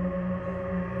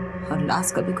 और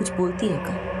लाश कभी कुछ बोलती है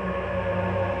का?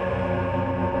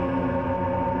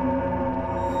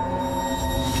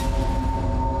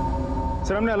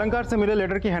 सर, हमने अलंकार से मिले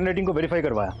लेटर की हैंडराइटिंग को वेरीफाई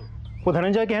करवाया। वो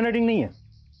धनंजय की हैंडराइटिंग नहीं है,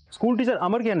 स्कूल टीचर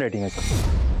अमर की हैंडराइटिंग है सर।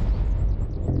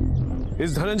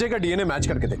 इस धनंजय का डीएनए मैच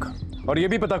करके देखा और ये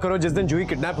भी पता करो जिस दिन जूही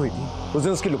किडनैप हुई थी उस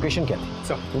दिन उसकी लोकेशन क्या थी।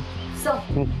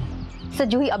 सर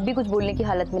जूही अब भी कुछ बोलने की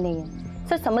हालत में नहीं है।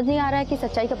 सर समझ नहीं आ रहा है कि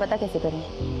सच्चाई का पता कैसे करें।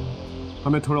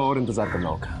 हमें थोड़ा और इंतजार करना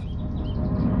होगा।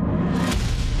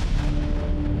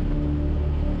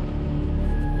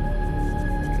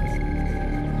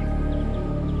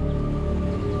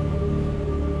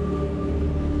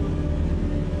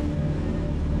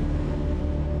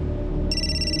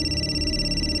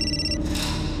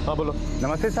 हाँ बोलो।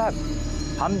 नमस्ते सर,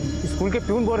 हम स्कूल के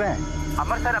प्यून बोल रहे हैं।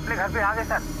 अमर सर अपने घर पे आ गए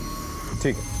सर।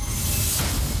 ठीक है,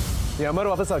 ये अमर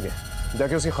वापस आ गया,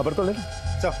 जाके उसकी खबर तो ले लो।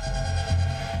 चल।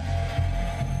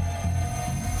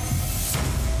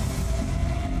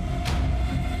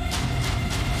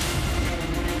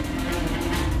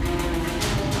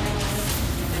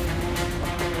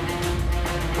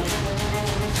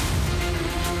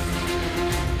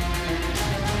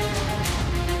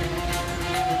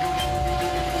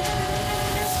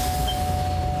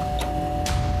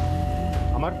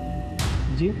 अमर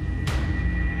जी,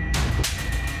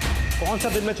 कौन सा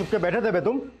दिन में छुप के बैठे थे बे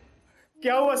तुम?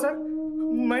 क्या हुआ सर?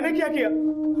 मैंने क्या किया?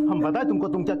 हम बताए तुमको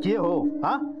तुम क्या किए हो?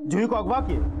 हाँ, जूही को अगवा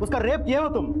किए, उसका रेप किए हो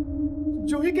तुम।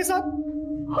 जूही के साथ?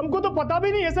 हमको तो पता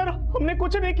भी नहीं है सर, हमने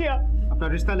कुछ नहीं किया। अपना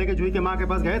रिश्ता लेके जूही के माँ के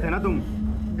पास गए थे ना तुम?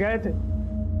 गए थे,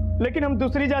 लेकिन हम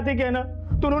दूसरी जाति के हैं ना,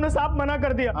 तो उन्होंने साफ मना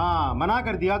कर दिया। हाँ, मना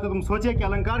कर दिया तो तुम सोचे कि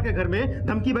अलंकार के घर में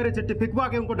धमकी भरे चिट्ठी फिकवा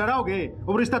के उनको डराओगे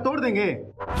और रिश्ता तोड़ देंगे।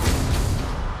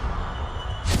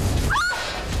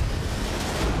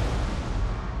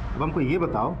 अब हमको ये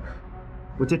बताओ,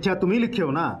 वो चिट्ठियां तुम ही लिखे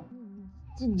हो ना?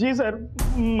 जी सर,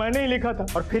 मैंने ही लिखा था।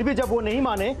 और फिर भी जब वो नहीं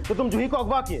माने तो तुम जूही को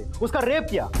अगवा किए, उसका रेप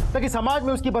किया ताकि समाज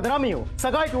में उसकी बदनामी हो,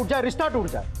 सगाई टूट जाए, रिश्ता टूट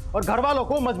जाए और घर वालों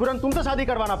को मजबूरन तुमसे शादी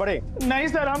करवाना पड़े। नहीं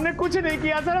सर, हमने कुछ नहीं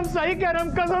किया सर, हम सही कह रहे हैं,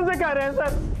 हम कसम से कह रहे हैं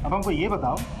सर। अब हमको ये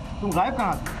बताओ, तुम गायब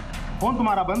कहाँ थे? फोन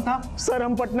तुम्हारा बंद था? सर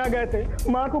हम पटना गए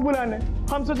थे माँ को बुलाने।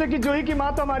 हम सोचे कि जूही की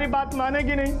माँ तो हमारी बात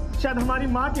मानेगी नहीं, शायद हमारी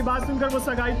माँ की बात सुनकर वो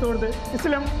सगाई तोड़ दे,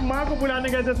 इसलिए हम माँ को बुलाने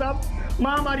गए थे साहब।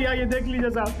 माँ हमारी आई है, देख लीजिए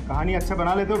साहब। कहानी अच्छा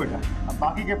बना लेते हो बेटा, अब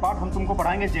बाकी के पार्ट हम तुमको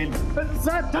पढ़ाएंगे जेल में। Sir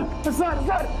sir sir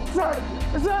sir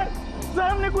sir sir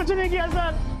हमने कुछ नहीं किया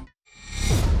सर।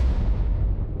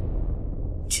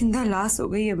 जिंदा लाश हो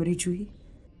गई है मेरी जूही।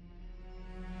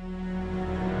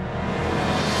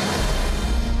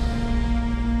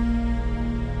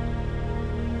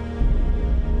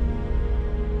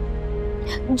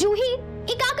 जूही,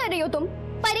 ये क्या कर रही हो तुम?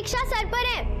 परीक्षा सर पर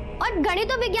है और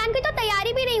गणित और विज्ञान की तो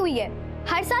तैयारी भी नहीं हुई है।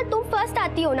 हर साल तुम फर्स्ट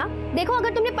आती हो ना। देखो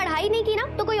अगर तुमने पढ़ाई नहीं की ना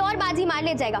तो कोई और बाजी मार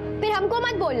ले जाएगा, फिर हमको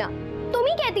मत बोलना। तुम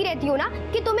ही कहती रहती हो ना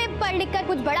कि तुम्हें पढ़ लिख कर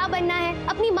कुछ बड़ा बनना है,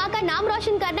 अपनी माँ का नाम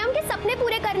रोशन करना है, उनके सपने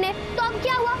पूरे करने हैं। तो अब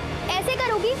क्या हुआ? ऐसे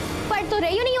करोगी? पढ़ तो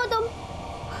रही हो नहीं हो तुम।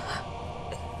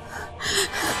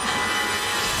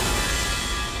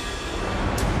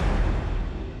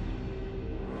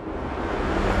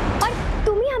 और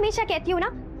तुम ही हमेशा कहती हो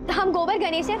ना हम गोबर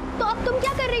गणेश है, तो अब तुम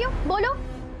क्या कर रही हो? बोलो।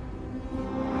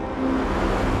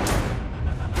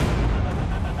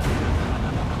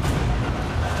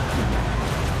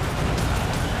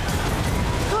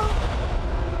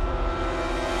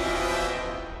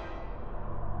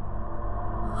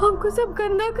 हमको सब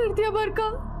गंदा कर दिया बरका।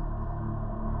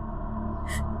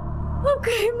 हम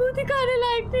कहीं मुंह दिखाने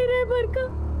लायक नहीं रहे बरका।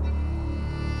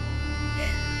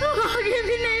 हम आगे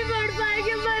भी नहीं बढ़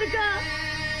पाएंगे बरका।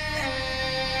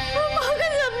 हम आगे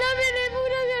सपना भी नहीं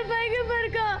पूरा कर पाएंगे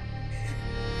बरका।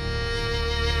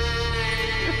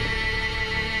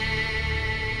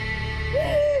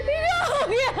 क्या हो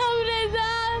गया हमरे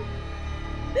साथ?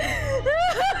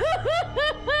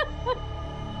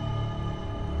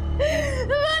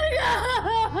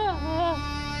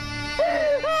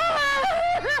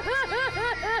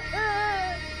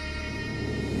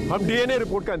 हम डीएनए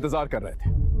रिपोर्ट का इंतजार कर रहे थे।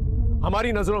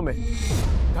 हमारी नजरों में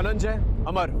धनंजय,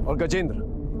 अमर और गजेंद्र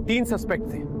 3 सस्पेक्ट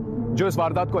थे जो इस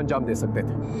वारदात को अंजाम दे सकते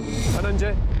थे।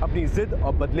 धनंजय अपनी जिद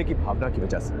और बदले की भावना की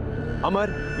वजह से,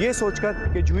 अमर ये सोचकर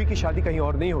कि जूही की शादी कहीं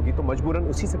और नहीं होगी तो मजबूरन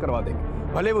उसी से करवा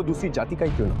देंगे, भले वो दूसरी जाति का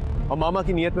ही क्यों ना। और मामा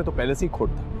की नीयत में तो पहले से ही खोट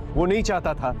था, वो नहीं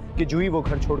चाहता था कि जूही वो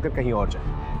घर छोड़कर कहीं और जाए।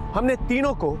 हमने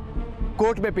तीनों को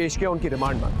कोर्ट में पेश किया, उनकी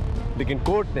रिमांड मांगी, लेकिन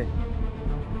कोर्ट ने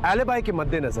एलिबाई के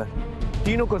मद्देनजर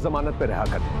तीनों को जमानत पर रिहा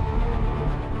कर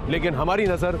दिया। लेकिन हमारी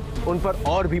नजर उन पर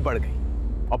और भी बढ़ गई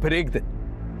और फिर एक दिन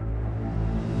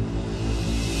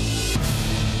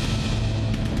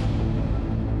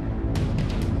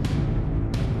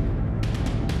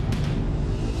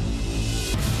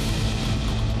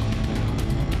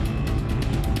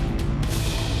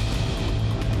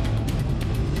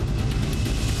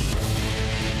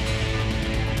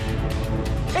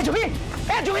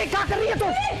जूही क्या कर रही है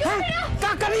तुम?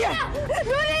 क्या कर रही है?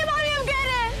 मामी हम कह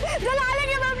रहे हैं जला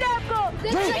लेंगे हम अपने आप को। हम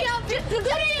कह रहे हैं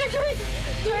जला लेंगे अपने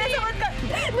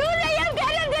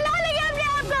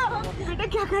आप को। बेटा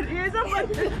क्या कर रही है? सब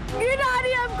घिन आ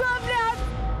रही है हमको अपने आप।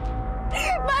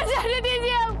 मर जाने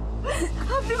दीजिए हम।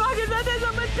 अपनी माँ के साथ ऐसा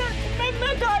मत कर।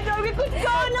 मैं कहा जाऊंगी, कुछ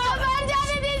कहो ना। मर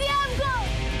जाने दीजिए हमको।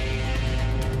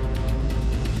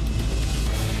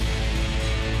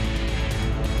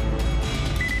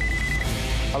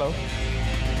 हेलो,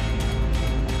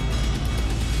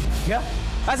 क्या?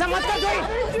 ऐसा मत कर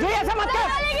जूही, ऐसा मत कर।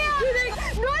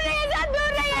 दूर रहिए सर,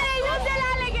 दूर रहिए, यूं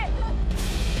जला लेंगे।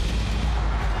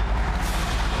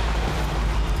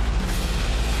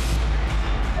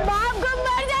 बाप को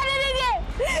मर जाने दीजिए।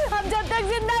 हम जब तक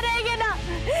जिंदा रहेंगे ना,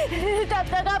 तब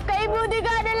तक आप कहीं मुंह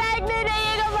दिखाने लायक नहीं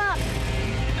रहिएगा माँ।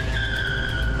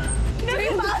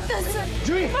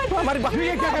 जूही, हमारी बात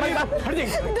क्या कर रही है? हट जाइए।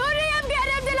 दूर रहिए, हम कह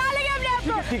रहे हैं जला लेंगे अपने आप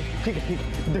को। ठीक है।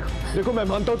 देखो मैं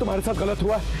मानता हूँ तुम्हारे साथ गलत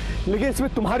हुआ है, लेकिन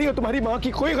इसमें तुम्हारी और तुम्हारी माँ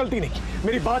की कोई गलती नहीं।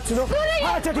 मेरी बात सुनो।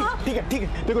 हाँ अच्छा ठीक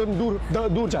है। देखो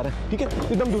दूर जा रहे हैं, ठीक है,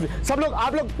 एकदम दूर। सब लोग,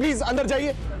 आप लोग प्लीज अंदर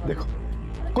जाइए। देखो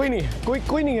कोई नहीं है,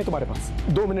 कोई नहीं है तुम्हारे पास।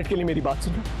 2 मिनट के लिए मेरी बात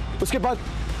सुनो, उसके बाद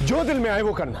जो दिल में आए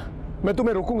वो करना। मैं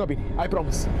तुम्हें रोकूंगा भी नहीं, आई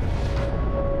प्रॉमिस।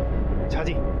 झा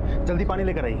जी जल्दी पानी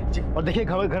लेकर आइए, और देखिए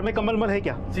घर में कम्बल है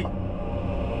क्या? जी।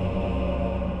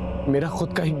 मेरा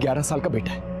खुद का ही 11 साल का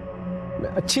बेटा है, मैं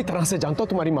अच्छी तरह से जानता हूं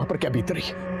तुम्हारी मां पर क्या बीत रही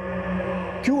है,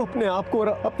 क्यों अपने आप को और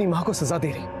अपनी मां को सजा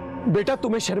दे रही। बेटा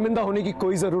तुम्हें शर्मिंदा होने की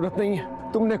कोई जरूरत नहीं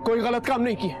है, तुमने कोई गलत काम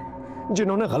नहीं किया।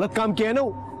 जिन्होंने गलत काम किया है ना,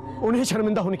 उन्हें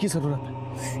शर्मिंदा होने की जरूरत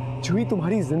है। जूही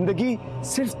तुम्हारी जिंदगी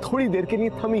सिर्फ थोड़ी देर के लिए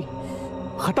थमी,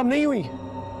 खत्म नहीं हुई।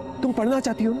 तुम पढ़ना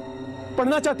चाहती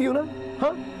हो ना?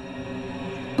 हाँ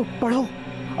तो पढ़ो,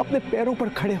 अपने पैरों पर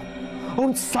खड़े हो,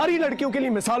 उन सारी लड़कियों के लिए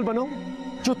मिसाल बनो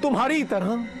जो तुम्हारी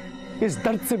तरह इस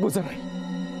दर्द से गुजर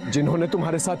रही। जिन्होंने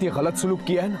तुम्हारे साथ ये गलत सलूक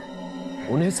किया है ना,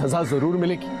 उन्हें सजा जरूर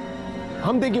मिलेगी,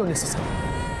 हम देंगे उन्हें सजा,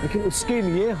 लेकिन उसके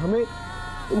लिए हमें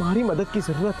तुम्हारी मदद की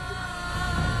जरूरत है।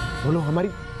 बोलो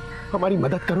हमारी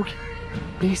मदद करोगी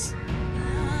प्लीज?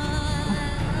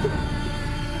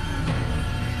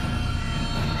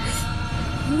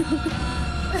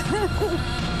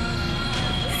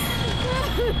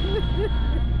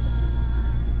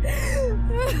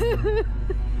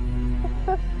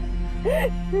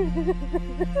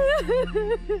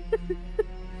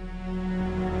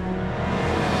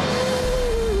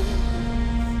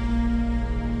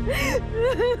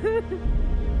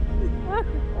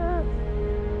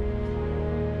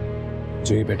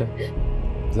 जी बेटा,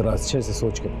 जरा अच्छे से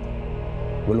सोच के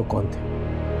बता, वो लोग कौन थे?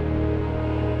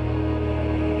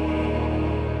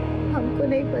 हमको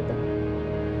नहीं पता,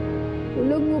 वो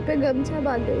लोग मुंह पे गमछा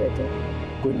बांधे हुए थे।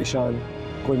 कोई निशान,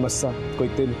 कोई मस्सा, कोई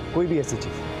तिल, कोई भी ऐसी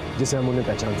चीज जिसे हम उन्हें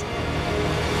पहचान सकें?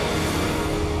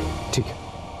 ठीक है,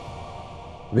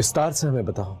 विस्तार से हमें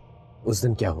बताओ उस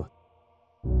दिन क्या हुआ।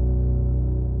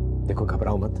 देखो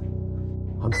घबराओ मत,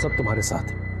 हम सब तुम्हारे साथ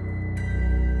हैं।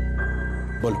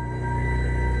 बोलो।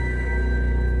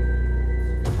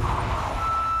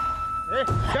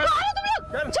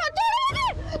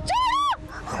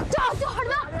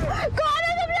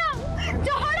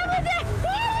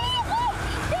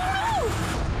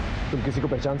 तुम किसी को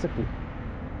पहचान सकती हो?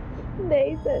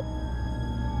 नहीं सर,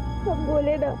 हम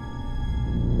बोले ना,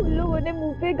 उन लोगों ने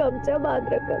मुंह पे गमछा बांध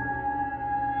रखा,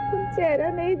 हम चेहरा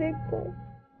नहीं देख पाए।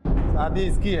 शादी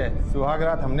इसकी है, सुहाग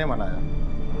रात हमने मनाया।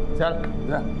 चल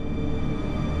जा।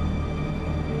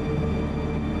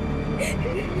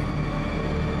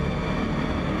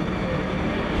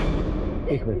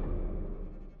 एक मिनट,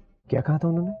 क्या कहा था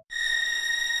उन्होंने?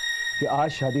 कि आज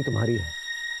शादी तुम्हारी है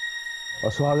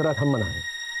और सुहागरात हम मना रहे हैं,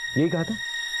 यही कहा था?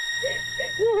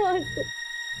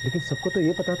 लेकिन सबको तो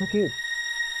ये पता था कि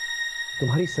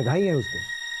तुम्हारी सगाई है उस दिन।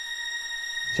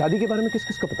 शादी के बारे में किस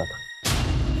किस को पता था?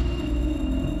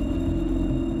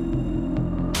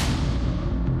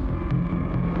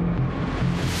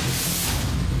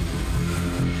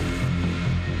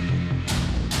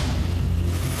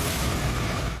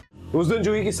 उस दिन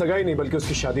जूही की सगाई नहीं बल्कि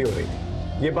उसकी शादी हो रही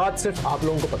थी। ये बात सिर्फ आप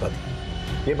लोगों को पता थी।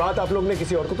 ये बात आप लोगों ने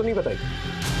किसी और को तो नहीं बताई?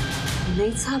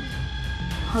 नहीं साहब,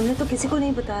 हमने तो किसी को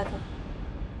नहीं बताया था।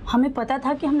 हमें पता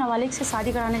था कि हम नाबालिग से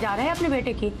शादी कराने जा रहे हैं अपने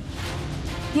बेटे की।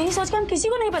 यही सोच के हम किसी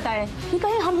को नहीं बताए कि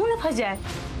कहीं हम ना फंस जाए।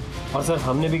 और सर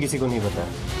हमने भी किसी को नहीं बताया।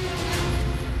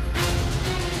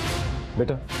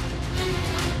 बेटा,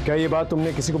 क्या ये बात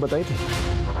तुमने किसी को बताई थी?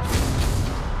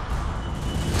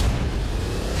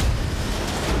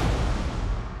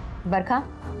 बरखा,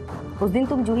 उस दिन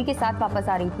तुम जूही के साथ वापस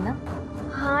आ रही थी ना?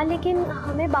 हाँ, लेकिन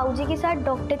हमें बाबूजी के साथ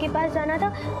डॉक्टर के पास जाना था,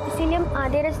 इसीलिए हम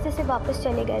आधे रास्ते से वापस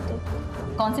चले गए थे।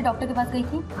 कौन से डॉक्टर के पास गई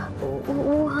थी?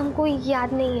 वो हमको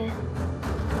याद नहीं है।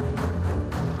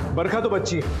 बरखा तो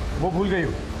बच्ची है, वो भूल गई हो,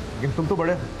 लेकिन तुम तो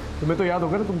बड़े, तुम्हें तो याद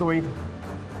होगा ना, तुम तो वहीं थे।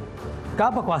 क्या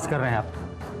बकवास कर रहे हैं आप?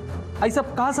 ऐसा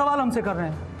कहाँ सवाल हमसे कर रहे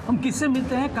हैं? हम किससे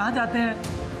मिलते हैं, कहाँ जाते हैं,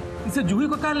 इसे जूही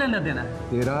को क्या लेना देना है?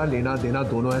 तेरा लेना देना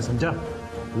दोनों है, समझा?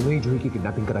 तूने ही जूही की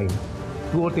किडनैपिंग कराई है,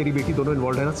 तू और तेरी बेटी दोनों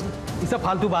इन्वॉल्व है ना? ये सब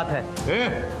फालतू बात है।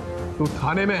 तू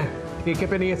थाने में ठेके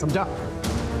पे नहीं है, समझा?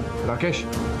 राकेश,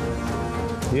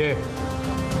 ये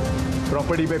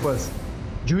प्रॉपर्टी पेपर्स,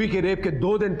 जूही के रेप के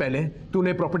 2 दिन पहले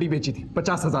तूने प्रॉपर्टी बेची थी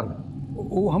 50,000 में।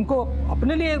 वो हमको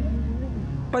अपने लिए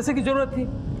पैसे की जरूरत थी।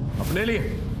 अपने लिए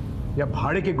या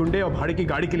भाड़े के गुंडे और भाड़े की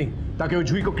गाड़ी के लिए, ताकि वो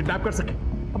जूही को किडनैप कर सके?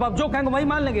 अब आप जो कहेंगे वही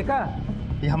मान लेंगे क्या?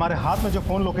 ये हमारे हाथ में जो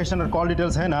फोन लोकेशन और कॉल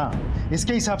डिटेल्स है ना,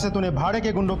 इसके हिसाब से तूने भाड़े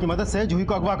के गुंडों की मदद से जूही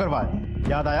को अगवा करवाया।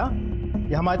 याद आया?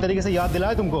 ये हमारे तरीके से याद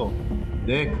दिलाए तुमको।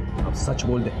 देख, अब सच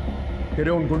बोल दे, तेरे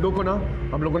उन गुंडों को ना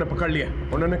हम लोगों ने पकड़ लिया।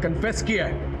 उन्होंने कन्फेस किया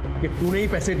है कि तूने ही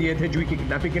पैसे दिए थे जूही की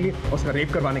किडनैपिंग के लिए और उसका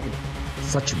रेप करवाने के लिए।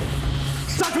 सच बोल,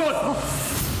 सच बोल।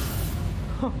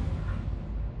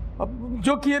 अब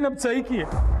जो किए ना सही किए।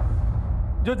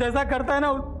 जो जैसा करता है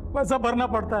ना वैसा भरना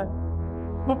पड़ता है।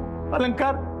 वो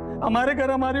अलंकार हमारे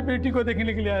घर हमारी बेटी को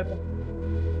देखने के लिए आया था,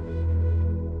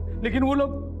 लेकिन वो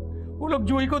लोग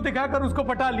जूही को दिखाकर उसको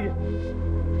पटा लिए।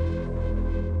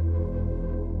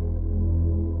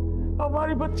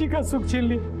 हमारी बच्ची का सुख छीन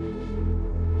लिए।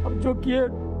 अब जो किए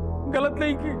गलत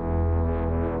नहीं किए।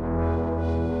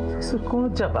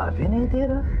 कौन जवाब ही नहीं दे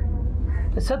रहा।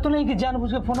 ऐसा तो नहीं कि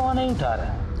जानबूझ के फोन नहीं उठा रहा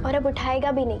है। और अब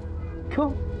उठाएगा भी नहीं। क्यों?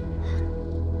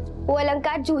 वो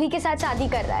अलंकार जूही के साथ शादी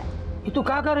कर रहा है। ये तू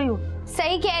क्या कर रही हो?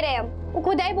 सही कह रहे हैं हम, वो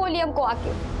खुद ही बोली हमको आके।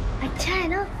 अच्छा है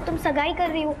ना, तुम सगाई कर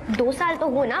रही हो, 2 साल तो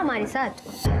हो ना हमारे साथ।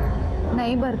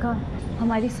 नहीं बरखा,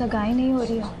 हमारी सगाई नहीं हो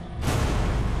रही है।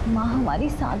 माँ हमारी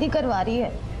शादी करवा रही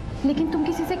है, लेकिन तुम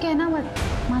किसी से कहना मत।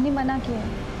 माँ ने मना किया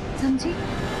है, समझी?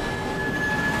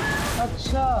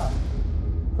 अच्छा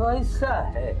तो ऐसा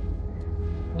है।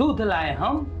 दूध लाए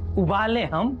हम, उबाले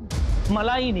हम,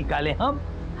 मलाई निकाले हम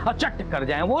और चट कर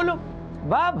जाए वो लोग।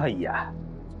 वाह भैया,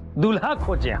 दूल्हा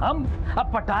खोजे हम,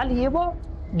 अब पटा लिए वो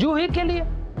जूही के लिए।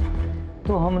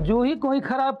 तो हम जूही को ही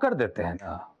खराब कर देते हैं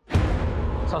ना।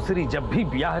 ससुरी जब भी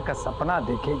ब्याह का सपना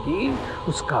देखेगी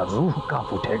उसका रूह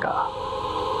कांप उठेगा।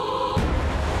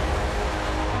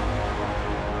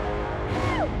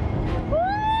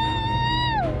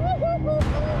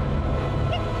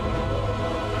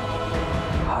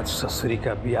 आज ससुरी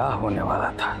का ब्याह होने वाला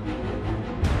था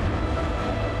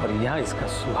और यहाँ इसका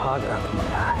सुहाग रात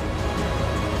मना है।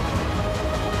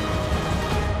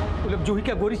 जूही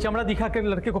का गोरी चमड़ा दिखा कर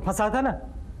लड़के को फंसा था ना,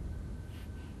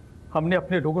 हमने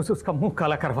अपने लोगों से उसका मुंह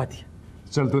काला करवा दिया।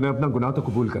 चल, तूने अपना गुनाह तो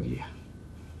कबूल कर लिया।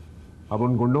 अब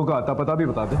उन गुंडों का आता पता भी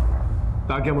बता दे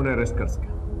ताकि हम उन्हें अरेस्ट कर सकें।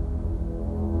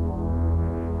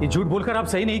 ये झूठ बोलकर आप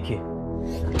सही नहीं किए।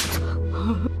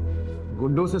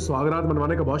 गुंडों से सुहागरात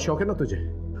मनवाने का बहुत शौक है ना तुझे?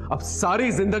 अब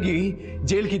सारी जिंदगी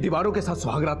जेल की दीवारों के साथ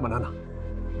सुहागरात मनाना।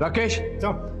 राकेश,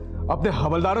 अपने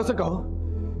हवलदारों से कहो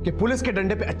कि पुलिस के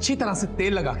डंडे पे अच्छी तरह से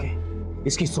तेल लगा के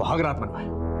इसकी सुहागरात मनवाए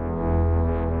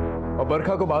और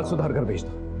बरखा को बाल सुधार कर भेज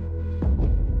दो।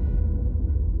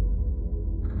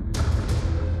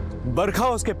 बरखा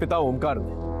और उसके पिता ओमकार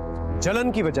ने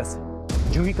जलन की वजह से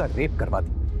जूही का रेप करवा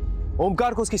दिया।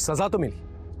 ओमकार को उसकी सजा तो मिली,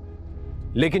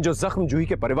 लेकिन जो जख्म जूही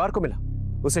के परिवार को मिला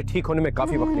उसे ठीक होने में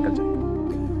काफी वक्त निकल जाएगा।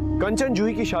 कंचन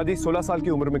जूही की शादी 16 साल की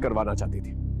उम्र में करवाना चाहती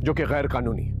थी, जो कि गैर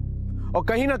कानूनी है, और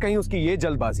कहीं ना कहीं उसकी ये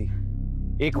जल्दबाजी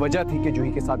एक वजह थी कि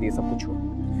जूही के साथ ये सब कुछ हुआ।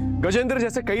 गजेंद्र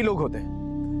जैसे कई लोग होते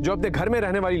हैं जो अपने घर में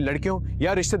रहने वाली लड़कियों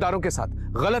या रिश्तेदारों के साथ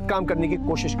गलत काम करने की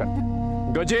कोशिश करते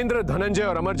हैं। गजेंद्र, धनंजय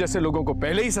और अमर जैसे लोगों को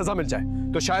पहले ही सजा मिल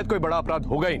जाए तो शायद कोई बड़ा अपराध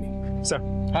होगा ही नहीं। सर,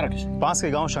 हाँ राकेश, पास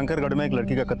के गांव शंकरगढ़ में एक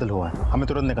लड़की का कत्ल हुआ है, हमें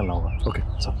तुरंत निकलना होगा। Okay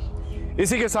sir.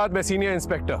 इसी के साथ मैं सीनियर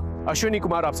इंस्पेक्टर अश्विनी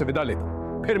कुमार आपसे विदा लेता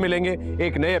हूं। फिर मिलेंगे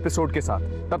एक नए एपिसोड के साथ।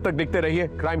 तब तक देखते रहिए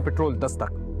क्राइम पेट्रोल दस्तक।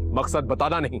 मकसद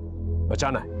बताना नहीं,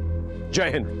 बचाना है। जय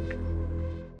Hind.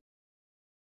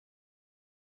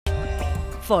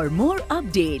 For more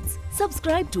updates,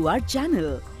 subscribe to our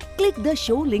channel, click the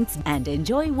show links and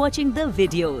enjoy watching the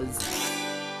videos.